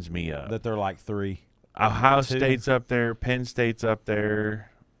burns me up. That they're like 3. Ohio State's up there, Penn State's up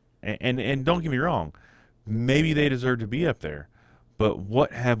there, and don't get me wrong, maybe they deserve to be up there, but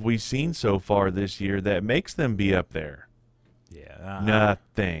what have we seen so far this year that makes them be up there? Yeah,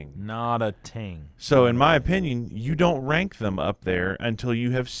 nothing. Not a ting. So, in my opinion, you don't rank them up there until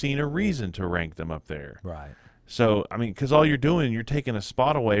you have seen a reason to rank them up there. Right. So, I mean, because all you're doing, you're taking a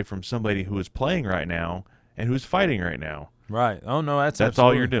spot away from somebody who is playing right now and who's fighting right now. Right. Oh, no, that's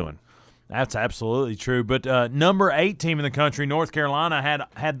all you're doing. That's absolutely true. But number 8 team in the country, North Carolina,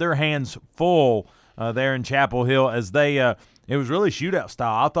 had their hands full there in Chapel Hill as they it was really shootout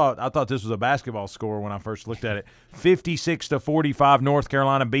style. I thought this was a basketball score when I first looked at it. 56-45, North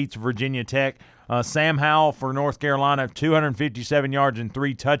Carolina beats Virginia Tech. Sam Howell for North Carolina, 257 yards and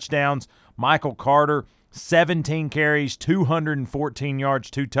 3 touchdowns. Michael Carter, 17 carries, 214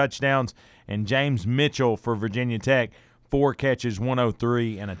 yards, 2 touchdowns. And James Mitchell for Virginia Tech, 4 catches,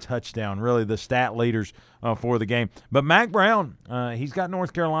 103, and a touchdown. Really the stat leaders for the game. But Mack Brown, he's got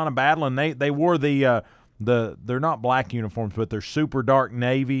North Carolina battling. They wore they're not black uniforms, but they're super dark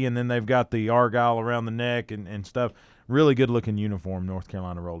navy, and then they've got the argyle around the neck and stuff. Really good-looking uniform North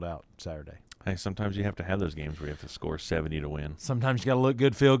Carolina rolled out Saturday. Hey, sometimes you have to have those games where you have to score 70 to win. Sometimes you got to look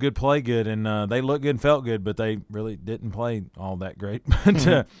good, feel good, play good, and they looked good and felt good, but they really didn't play all that great.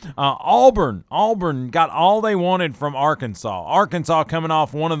 But Auburn got all they wanted from Arkansas. Arkansas coming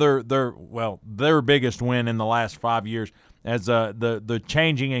off one of their biggest win in the last 5 years, as the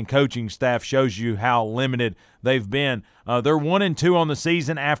changing and coaching staff shows you how limited they've been. They're 1-2 on the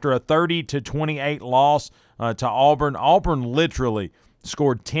season after a 30-28 loss to Auburn. Auburn literally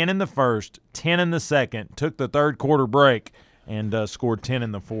scored 10 in the first, 10 in the second, took the third quarter break, and scored 10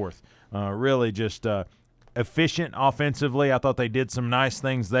 in the fourth. Really just efficient offensively. I thought they did some nice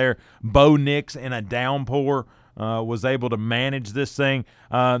things there. Bo Nix in a downpour was able to manage this thing.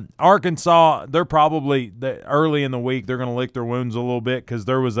 Arkansas, they're probably early in the week, they're going to lick their wounds a little bit because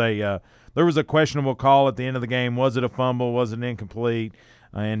there was a questionable call at the end of the game. Was it a fumble? Was it incomplete?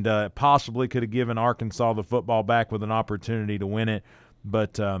 And possibly could have given Arkansas the football back with an opportunity to win it.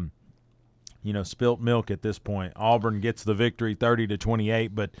 But, spilt milk at this point. Auburn gets the victory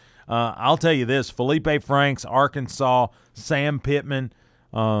 30-28. But I'll tell you this, Felipe Franks, Arkansas, Sam Pittman,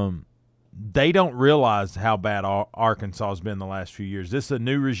 they don't realize how bad Arkansas has been the last few years. This is a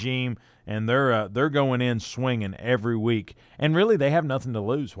new regime, and they're going in swinging every week. And really, they have nothing to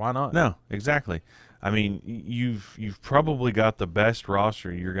lose. Why not? No, exactly. I mean, you've probably got the best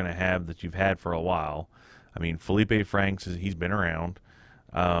roster you're going to have that you've had for a while. I mean, Felipe Franks, he's been around.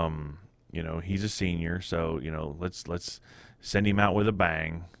 He's a senior, so let's send him out with a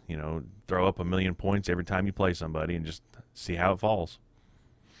bang. Throw up 1 million points every time you play somebody, and just see how it falls.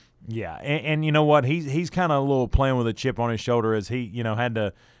 Yeah, and you know what? He's kind of a little playing with a chip on his shoulder as he had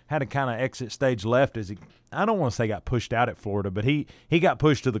to kind of exit stage left as he. I don't want to say got pushed out at Florida, but he got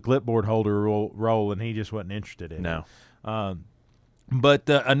pushed to the clipboard holder role, and he just wasn't interested in it. No. But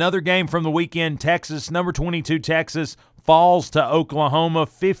another game from the weekend, Texas, number 22 Texas falls to Oklahoma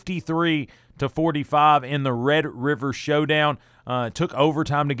 53-45 in the Red River Showdown. Took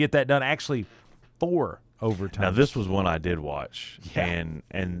overtime to get that done. Actually, 4 overtimes. Now this was one I did watch, and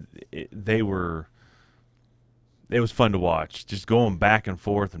it was fun to watch, just going back and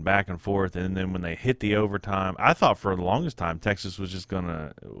forth, and then when they hit the overtime, I thought for the longest time Texas was just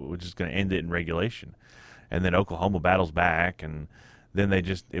gonna end it in regulation, and then Oklahoma battles back, and then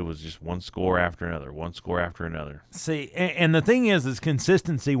it was just one score after another. See, and the thing is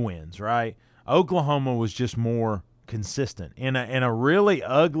consistency wins, right? Oklahoma was just more consistent in a really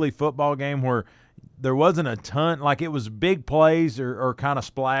ugly football game where there wasn't a ton, like it was big plays or kind of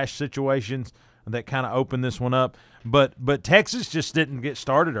splash situations that kind of opened this one up. But Texas just didn't get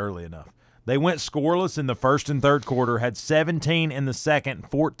started early enough. They went scoreless in the first and third quarter, had 17 in the second,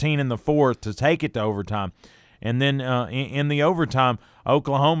 14 in the fourth to take it to overtime. And then in the overtime,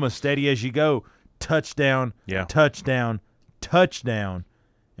 Oklahoma, steady as you go, touchdown, touchdown,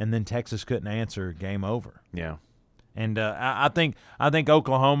 and then Texas couldn't answer, game over. Yeah. And I think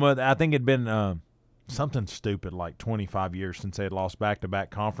Oklahoma, I think it'd been something stupid like 25 years since they had lost back-to-back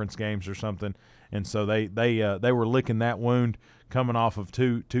conference games or something, and so they were licking that wound coming off of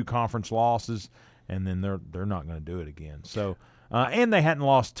two conference losses, and then they're not going to do it again. So. And they hadn't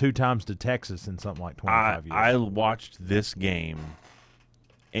lost 2 times to Texas in something like 25 years. I watched this game,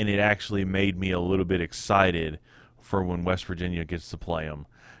 and it actually made me a little bit excited for when West Virginia gets to play them,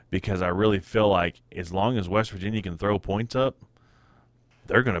 because I really feel like as long as West Virginia can throw points up,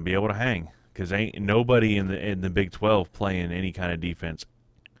 they're going to be able to hang, because ain't nobody in the Big 12 playing any kind of defense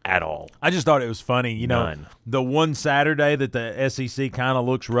at all. I just thought it was funny, None. The one Saturday that the SEC kind of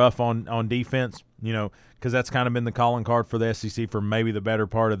looks rough on defense, because that's kind of been the calling card for the SEC for maybe the better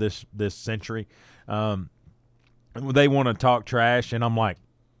part of this century. They want to talk trash, and I'm like,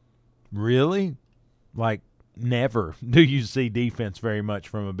 really? Like, never do you see defense very much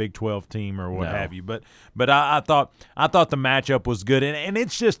from a Big 12 team or what have you. But I thought the matchup was good, and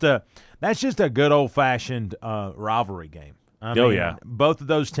that's just a good old fashioned rivalry game. I mean, both of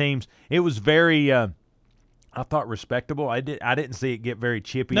those teams. It was very. I thought respectable. I didn't see it get very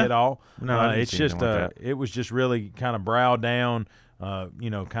chippy at all. No, it's just it was just really kind of brow down.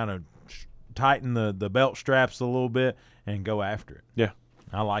 Kind of tighten the belt straps a little bit and go after it. Yeah.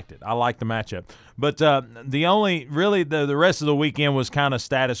 I liked it. I liked the matchup. But the rest of the weekend was kind of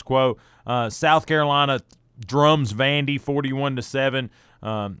status quo. South Carolina drums Vandy 41-7.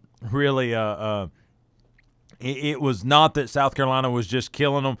 It was not that South Carolina was just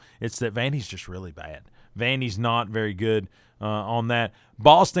killing them. It's that Vandy's just really bad. Vandy's not very good on that.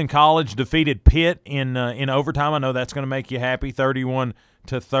 Boston College defeated Pitt in overtime. I know that's going to make you happy, 31-30.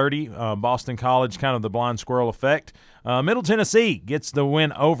 Boston College, kind of the blind squirrel effect. Middle Tennessee gets the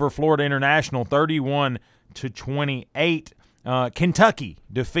win over Florida International, 31-28. Kentucky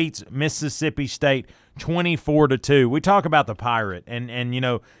defeats Mississippi State 24-2. We talk about the Pirate,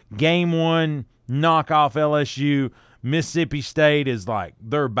 and game one, knock off LSU. Mississippi State is like,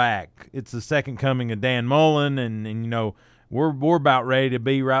 they're back. It's the second coming of Dan Mullen, and we're about ready to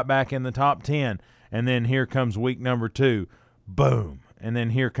be right back in the top 10. And then here comes week number 2. Boom. And then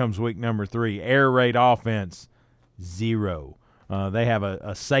here comes week number 3. Air raid offense, 0. They have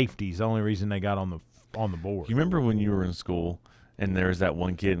a safety. It's the only reason they got on the board. You remember when you were in school and there was that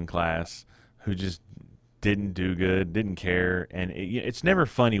one kid in class who just didn't do good, didn't care, and it's never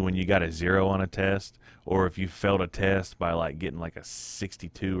funny when you got a 0 on a test or if you failed a test by like getting like a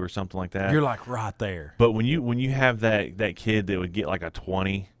 62 or something like that. You're like right there. But when you have that kid that would get like a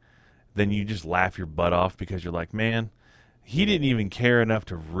 20, then you just laugh your butt off because you're like, man, he didn't even care enough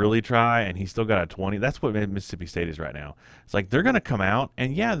to really try, and he still got a 20. That's what Mississippi State is right now. It's like they're going to come out,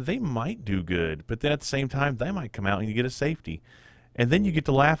 and yeah, they might do good, but then at the same time, they might come out and you get a safety. And then you get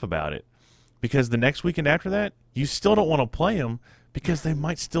to laugh about it because the next weekend after that, you still don't want to play them because they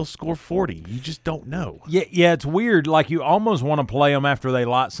might still score 40. You just don't know. Yeah, it's weird. Like you almost want to play them after they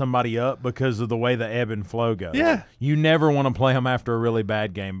light somebody up because of the way the ebb and flow goes. Yeah. You never want to play them after a really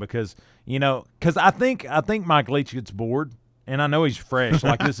bad game because I think Mike Leach gets bored, and I know he's fresh.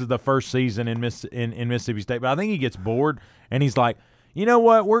 Like this is the first season in Mississippi State, but I think he gets bored, and he's like, you know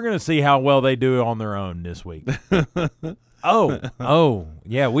what? We're going to see how well they do on their own this week. Oh,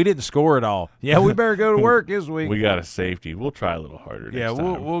 yeah, we didn't score at all. Yeah, we better go to work this week. We got a safety. We'll try a little harder next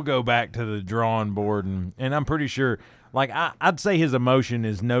time. We'll go back to the drawing board, and I'm pretty sure, like I'd say his emotion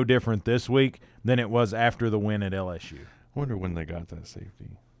is no different this week than it was after the win at LSU. I wonder when they got that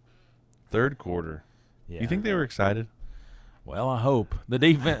safety. Third quarter. Yeah. You think they were excited? Well, I hope. The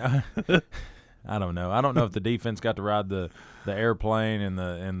defense I don't know. I don't know if the defense got to ride the airplane and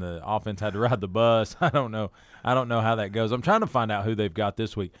the offense had to ride the bus. I don't know. I don't know how that goes. I'm trying to find out who they've got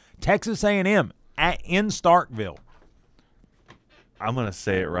this week. Texas A&M in Starkville. I'm going to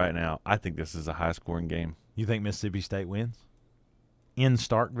say it right now. I think this is a high-scoring game. You think Mississippi State wins in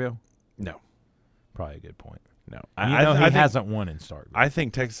Starkville? No. Probably a good point. No. He hasn't won in Starkville. I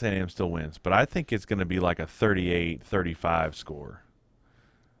think Texas A&M still wins, but I think it's going to be like a 38-35 score.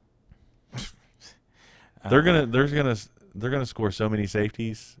 They're gonna score so many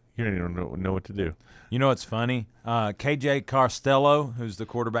safeties. You don't even know what to do. You know what's funny? KJ Costello, who's the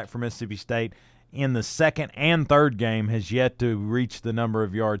quarterback for Mississippi State, in the second and third game has yet to reach the number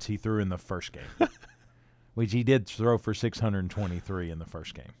of yards he threw in the first game, which he did throw for 623 in the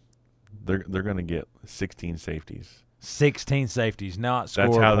first game. They're gonna get 16 safeties. 16 safeties, not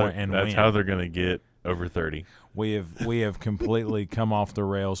score a point and win. That's how they're gonna get over 30. We have completely come off the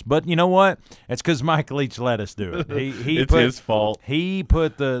rails. But you know what? It's because Mike Leach let us do it. It's his fault. He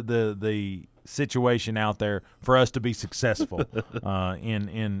put the situation out there for us to be successful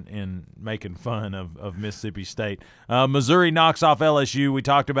in making fun of Mississippi State. Missouri knocks off LSU. We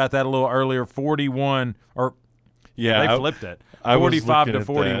talked about that a little earlier. 41 or yeah, they flipped it. 45 to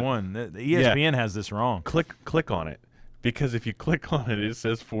 41. The ESPN has this wrong. Click on it because if you click on it, it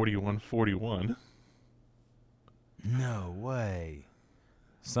says 41-41. No way.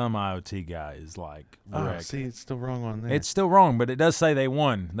 Some IoT guy is like wrecked. See, it's still wrong on there. It's still wrong, but it does say they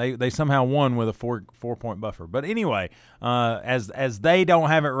won. They somehow won with a 4-point buffer. But anyway, as they don't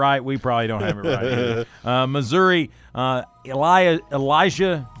have it right, we probably don't have it right either. Missouri, Elijah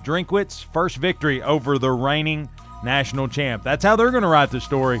Drinkwitz, first victory over the reigning national champ. That's how they're going to write the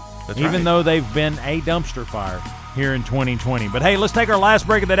story, even though they've been a dumpster fire here in 2020. But, hey, let's take our last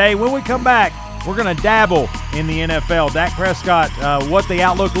break of the day. When we come back, we're going to dabble in the NFL. Dak Prescott, what the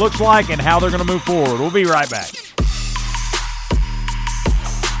outlook looks like and how they're going to move forward. We'll be right back.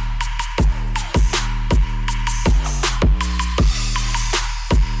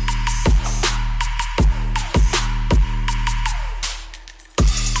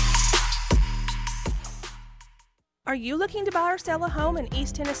 Are you looking to buy or sell a home in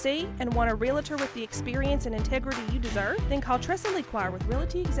East Tennessee and want a realtor with the experience and integrity you deserve? Then call Tressa Lequire with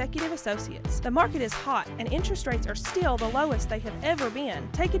Realty Executive Associates. The market is hot and interest rates are still the lowest they have ever been.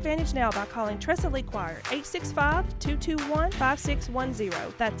 Take advantage now by calling Tressa Lequire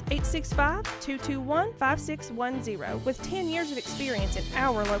 865-221-5610. That's 865-221-5610. With 10 years of experience in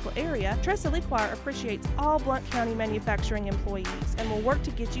our local area, Tressa Lequire appreciates all Blount County manufacturing employees and will work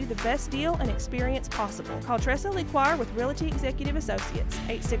to get you the best deal and experience possible. Call Tressa Lequire with Realty Executive Associates,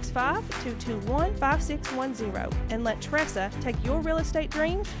 865-221-5610, and let Tressa take your real estate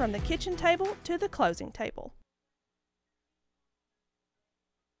dreams from the kitchen table to the closing table.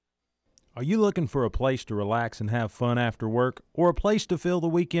 Are you looking for a place to relax and have fun after work, or a place to fill the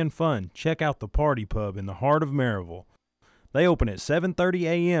weekend fun? Check out the Party Pub in the heart of Maryville. They open at 7:30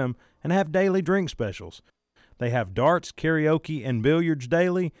 a.m. and have daily drink specials. They have darts, karaoke, and billiards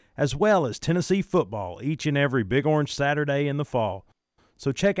daily, as well as Tennessee football each and every Big Orange Saturday in the fall.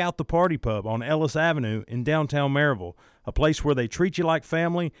 So check out the Party Pub on Ellis Avenue in downtown Maryville, a place where they treat you like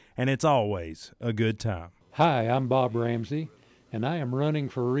family, and it's always a good time. Hi, I'm Bob Ramsey, and I am running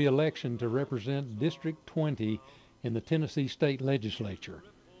for re-election to represent District 20 in the Tennessee State Legislature.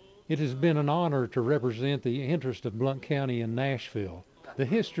 It has been an honor to represent the interest of Blount County and Nashville. The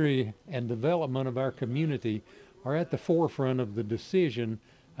history and development of our community are at the forefront of the decision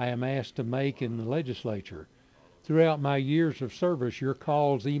I am asked to make in the legislature. Throughout my years of service, your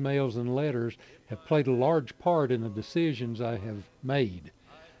calls, emails, and letters have played a large part in the decisions I have made.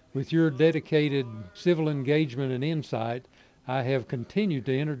 With your dedicated civil engagement and insight, I have continued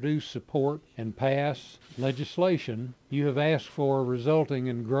to introduce, support, and pass legislation you have asked for, resulting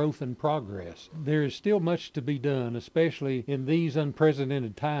in growth and progress. There is still much to be done, especially in these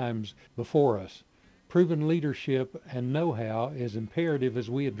unprecedented times before us. Proven leadership and know-how is imperative as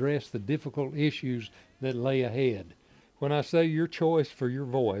we address the difficult issues that lay ahead. When I say your choice for your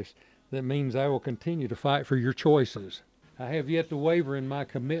voice, that means I will continue to fight for your choices. I have yet to waver in my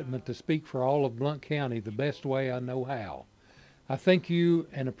commitment to speak for all of Blount County the best way I know how. I thank you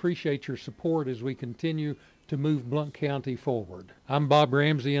and appreciate your support as we continue to move Blount County forward. I'm Bob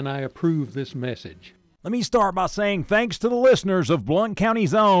Ramsey, and I approve this message. Let me start by saying thanks to the listeners of Blount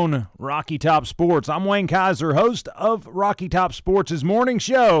County's own Rocky Top Sports. I'm Wayne Kaiser, host of Rocky Top Sports' morning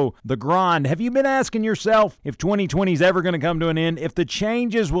show, The Grind. Have you been asking yourself if 2020 is ever going to come to an end, if the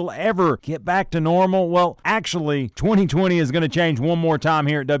changes will ever get back to normal? Well, actually, 2020 is going to change one more time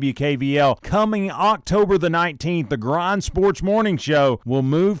here at WKVL. Coming October the 19th, The Grind Sports Morning Show will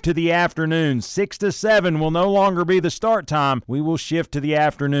move to the afternoon. 6 to 7 will no longer be the start time. We will shift to the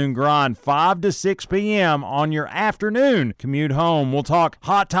afternoon grind, 5 to 6 p.m. on your afternoon commute home. We'll talk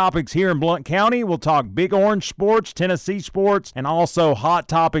hot topics here in Blount County. We'll talk Big Orange sports, Tennessee sports, and also hot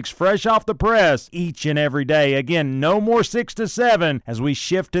topics fresh off the press each and every day. Again, no more 6 to 7 as we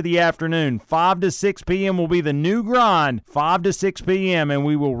shift to the afternoon. 5 to 6 p.m. will be the new grind, 5 to 6 p.m., and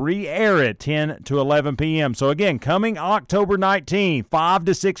we will re-air it 10 to 11 p.m. So again, coming October 19th, 5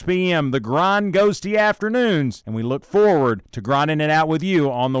 to 6 p.m., the grind goes to the afternoons, and we look forward to grinding it out with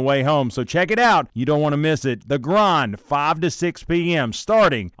you on the way home. So check it out. You don't want to miss it. The Grind, 5 to 6 p.m.,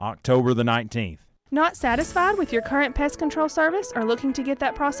 starting October the 19th. Not satisfied with your current pest control service or looking to get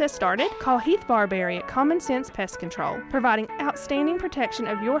that process started? Call Heath Barberry at Common Sense Pest Control, providing outstanding protection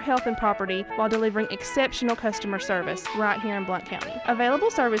of your health and property while delivering exceptional customer service right here in Blount County.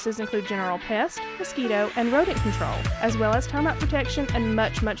 Available services include general pest, mosquito, and rodent control, as well as termite protection and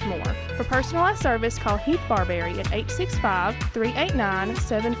much, much more. For personalized service, call Heath Barberry at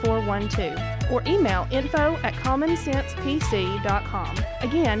 865-389-7412 or email info@commonsensepc.com.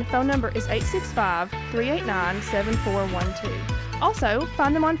 Again, phone number is 865-389-7412. Also,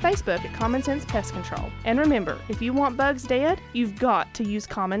 find them on Facebook at Common Sense Pest Control. And remember, if you want bugs dead, you've got to use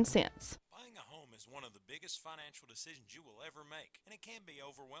common sense. Buying a home is one of the biggest financial decisions you will ever make, and it can be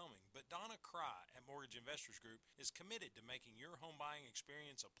overwhelming. But Donna Cry at Mortgage Investors Group is committed to making your home buying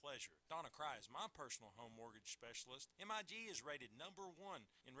experience a pleasure. Donna Cry is my personal home mortgage specialist. MIG is rated #1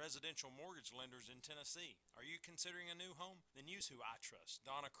 in residential mortgage lenders in Tennessee. Are you considering a new home? Then use who I trust,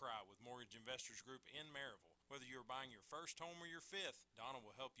 Donna Cry with Mortgage Investors Group in Maryville. Whether you're buying your first home or your fifth, Donna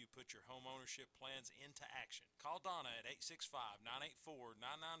will help you put your home ownership plans into action. Call Donna at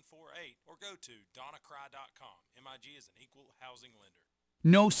 865-984-9948 or go to donnacry.com. MIG is an equal housing lender.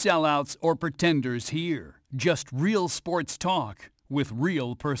 No sellouts or pretenders here. Just real sports talk with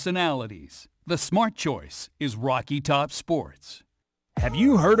real personalities. The smart choice is Rocky Top Sports. Have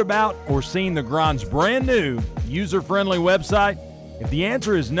you heard about or seen the Grind's brand new user-friendly website? If the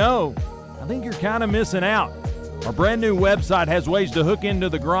answer is no, I think you're kind of missing out. Our brand new website has ways to hook into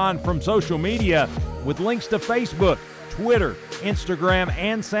the Grind from social media with links to Facebook, Twitter, Instagram,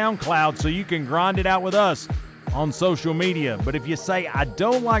 and SoundCloud so you can grind it out with us on social media. But if you say, I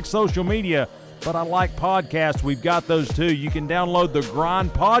don't like social media, but I like podcasts, we've got those too. You can download the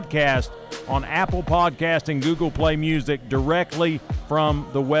Grind podcast on Apple Podcast and Google Play Music directly from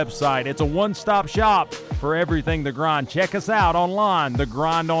the website. It's a one-stop shop for everything The Grind. Check us out online,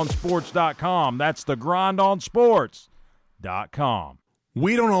 thegrindonsports.com. That's thegrindonsports.com.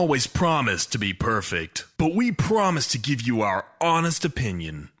 We don't always promise to be perfect, but we promise to give you our honest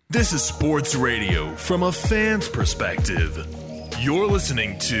opinion. This is sports radio from a fan's perspective. You're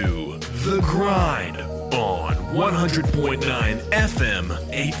listening to The Grind on 100.9 FM,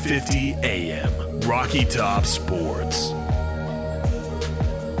 850 AM, Rocky Top Sports.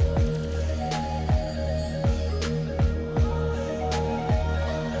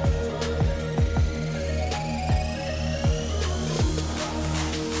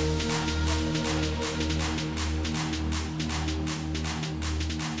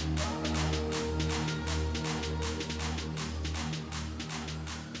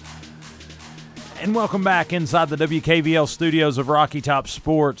 And welcome back inside the WKVL studios of Rocky Top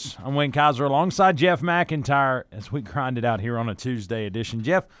Sports. I'm Wayne Kaiser alongside Jeff McIntyre as we grind it out here on a Tuesday edition.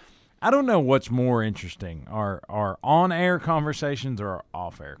 Jeff, I don't know what's more interesting, our on-air conversations or our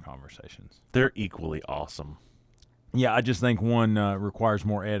off-air conversations. They're equally awesome. Yeah, I just think one requires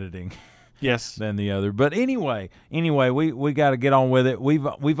more editing. Yes. Than the other. But anyway, we got to get on with it.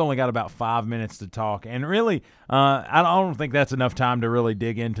 We've only got about 5 minutes to talk, and really, I don't think that's enough time to really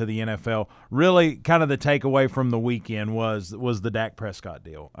dig into the NFL. Really, kind of the takeaway from the weekend was the Dak Prescott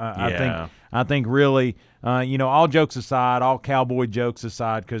deal. I think really, all jokes aside, all Cowboy jokes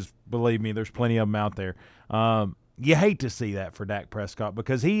aside, because believe me, there's plenty of them out there. You hate to see that for Dak Prescott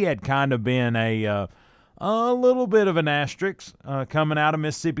because he had kind of been a little bit of an asterisk coming out of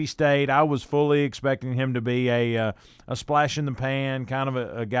Mississippi State. I was fully expecting him to be a splash in the pan kind of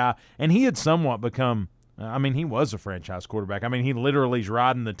a guy. And he had somewhat become he was a franchise quarterback. I mean, he literally is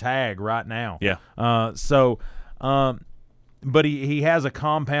riding the tag right now. Yeah. But he has a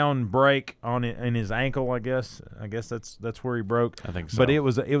compound break in his ankle, I guess. I guess that's where he broke. I think so. But it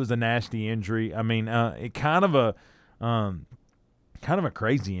was a nasty injury. I mean, it kind of a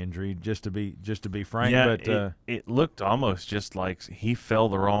crazy injury, just to be frank. Yeah, but it looked almost just like he fell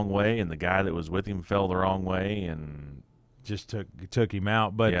the wrong way, and the guy that was with him fell the wrong way, and just took him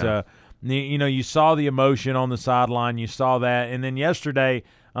out. But you saw the emotion on the sideline. You saw that, and then yesterday,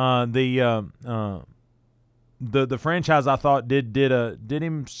 the franchise I thought did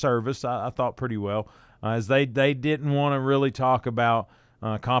him service. I thought pretty well, as they didn't want to really talk about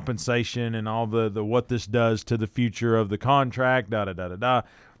compensation and all the what this does to the future of the contract,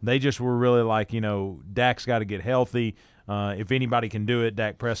 They just were really like, Dak's got to get healthy. If anybody can do it,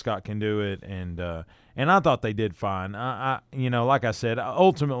 Dak Prescott can do it, and I thought they did fine. Like I said,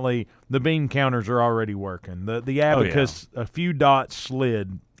 ultimately the bean counters are already working. The abacus, a few dots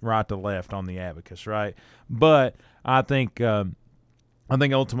slid right to left on the abacus, right? But I think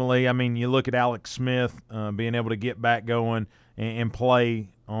ultimately, you look at Alex Smith being able to get back going and play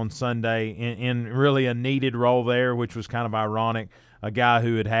on Sunday in really a needed role there, which was kind of ironic. A guy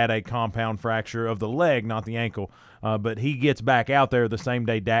who had a compound fracture of the leg, not the ankle, but he gets back out there the same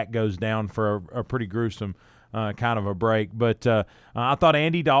day Dak goes down for a pretty gruesome kind of a break. But I thought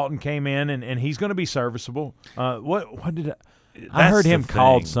Andy Dalton came in, and he's going to be serviceable. What did I heard him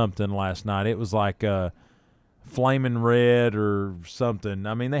called something last night. It was like Flamin' Red or something.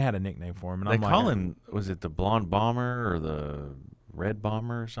 I mean, they had a nickname for him. And they call him, was it the Blonde Bomber or the Red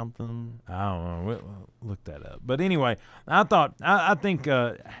Bomber or something? I don't know. We'll look that up. But anyway, I think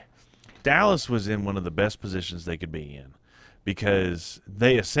Dallas was in one of the best positions they could be in because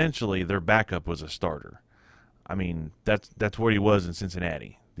they essentially, their backup was a starter. I mean, that's where he was in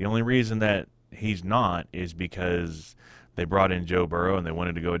Cincinnati. The only reason that he's not is because they brought in Joe Burrow and they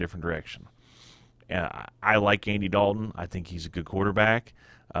wanted to go a different direction. I like Andy Dalton. I think he's a good quarterback.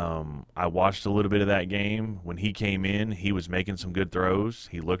 I watched a little bit of that game. When he came in, he was making some good throws.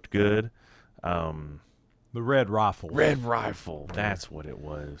 He looked good. The Red Rifle. Red Rifle. That's what it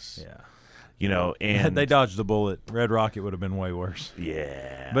was. Yeah. And they dodged the bullet. Red Rocket would have been way worse.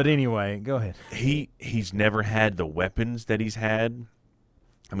 Yeah. But anyway, go ahead. He's never had the weapons that he's had.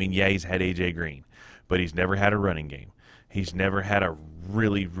 I mean, yeah, he's had A.J. Green, but he's never had a running game. He's never had a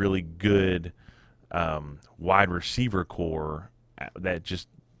really, really good wide receiver core that just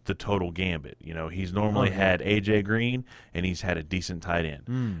the total gambit. He's normally had A.J. Green, and he's had a decent tight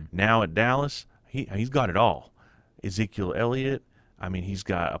end. Now at Dallas, he's got it all. Ezekiel Elliott. I mean, he's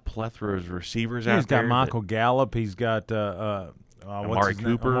got a plethora of receivers out there. He's got Michael Gallup. He's got Amari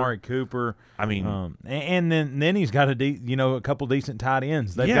Cooper. I mean, and then he's got a couple decent tight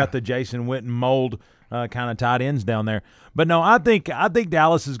ends. They've got the Jason Witten mold kind of tight ends down there. But no, I think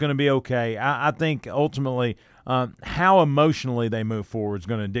Dallas is going to be okay. I think ultimately how emotionally they move forward is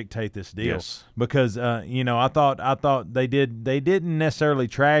going to dictate this deal. Yes. Because I thought they didn't necessarily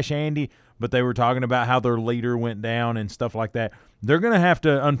trash Andy, but they were talking about how their leader went down and stuff like that. They're going to have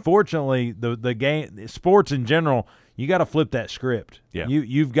to, unfortunately, the game, sports in general, you got to flip that script. Yeah.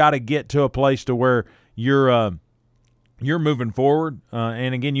 You've got to get to a place to where you're moving forward.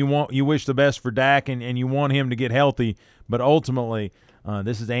 And again, you wish the best for Dak and you want him to get healthy, but ultimately,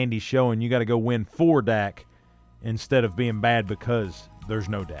 this is Andy's show, and you got to go win for Dak instead of being bad because there's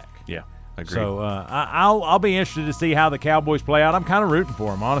no Dak. Yeah, agreed. So I'll be interested to see how the Cowboys play out. I'm kind of rooting for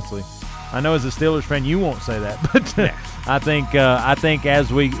them, honestly. I know as a Steelers fan you won't say that, but I think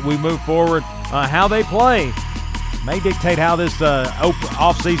as we move forward, how they play may dictate how this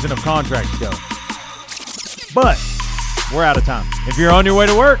off season of contracts go. But we're out of time. If you're on your way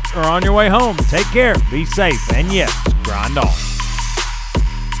to work or on your way home, take care, be safe, and yes, grind on.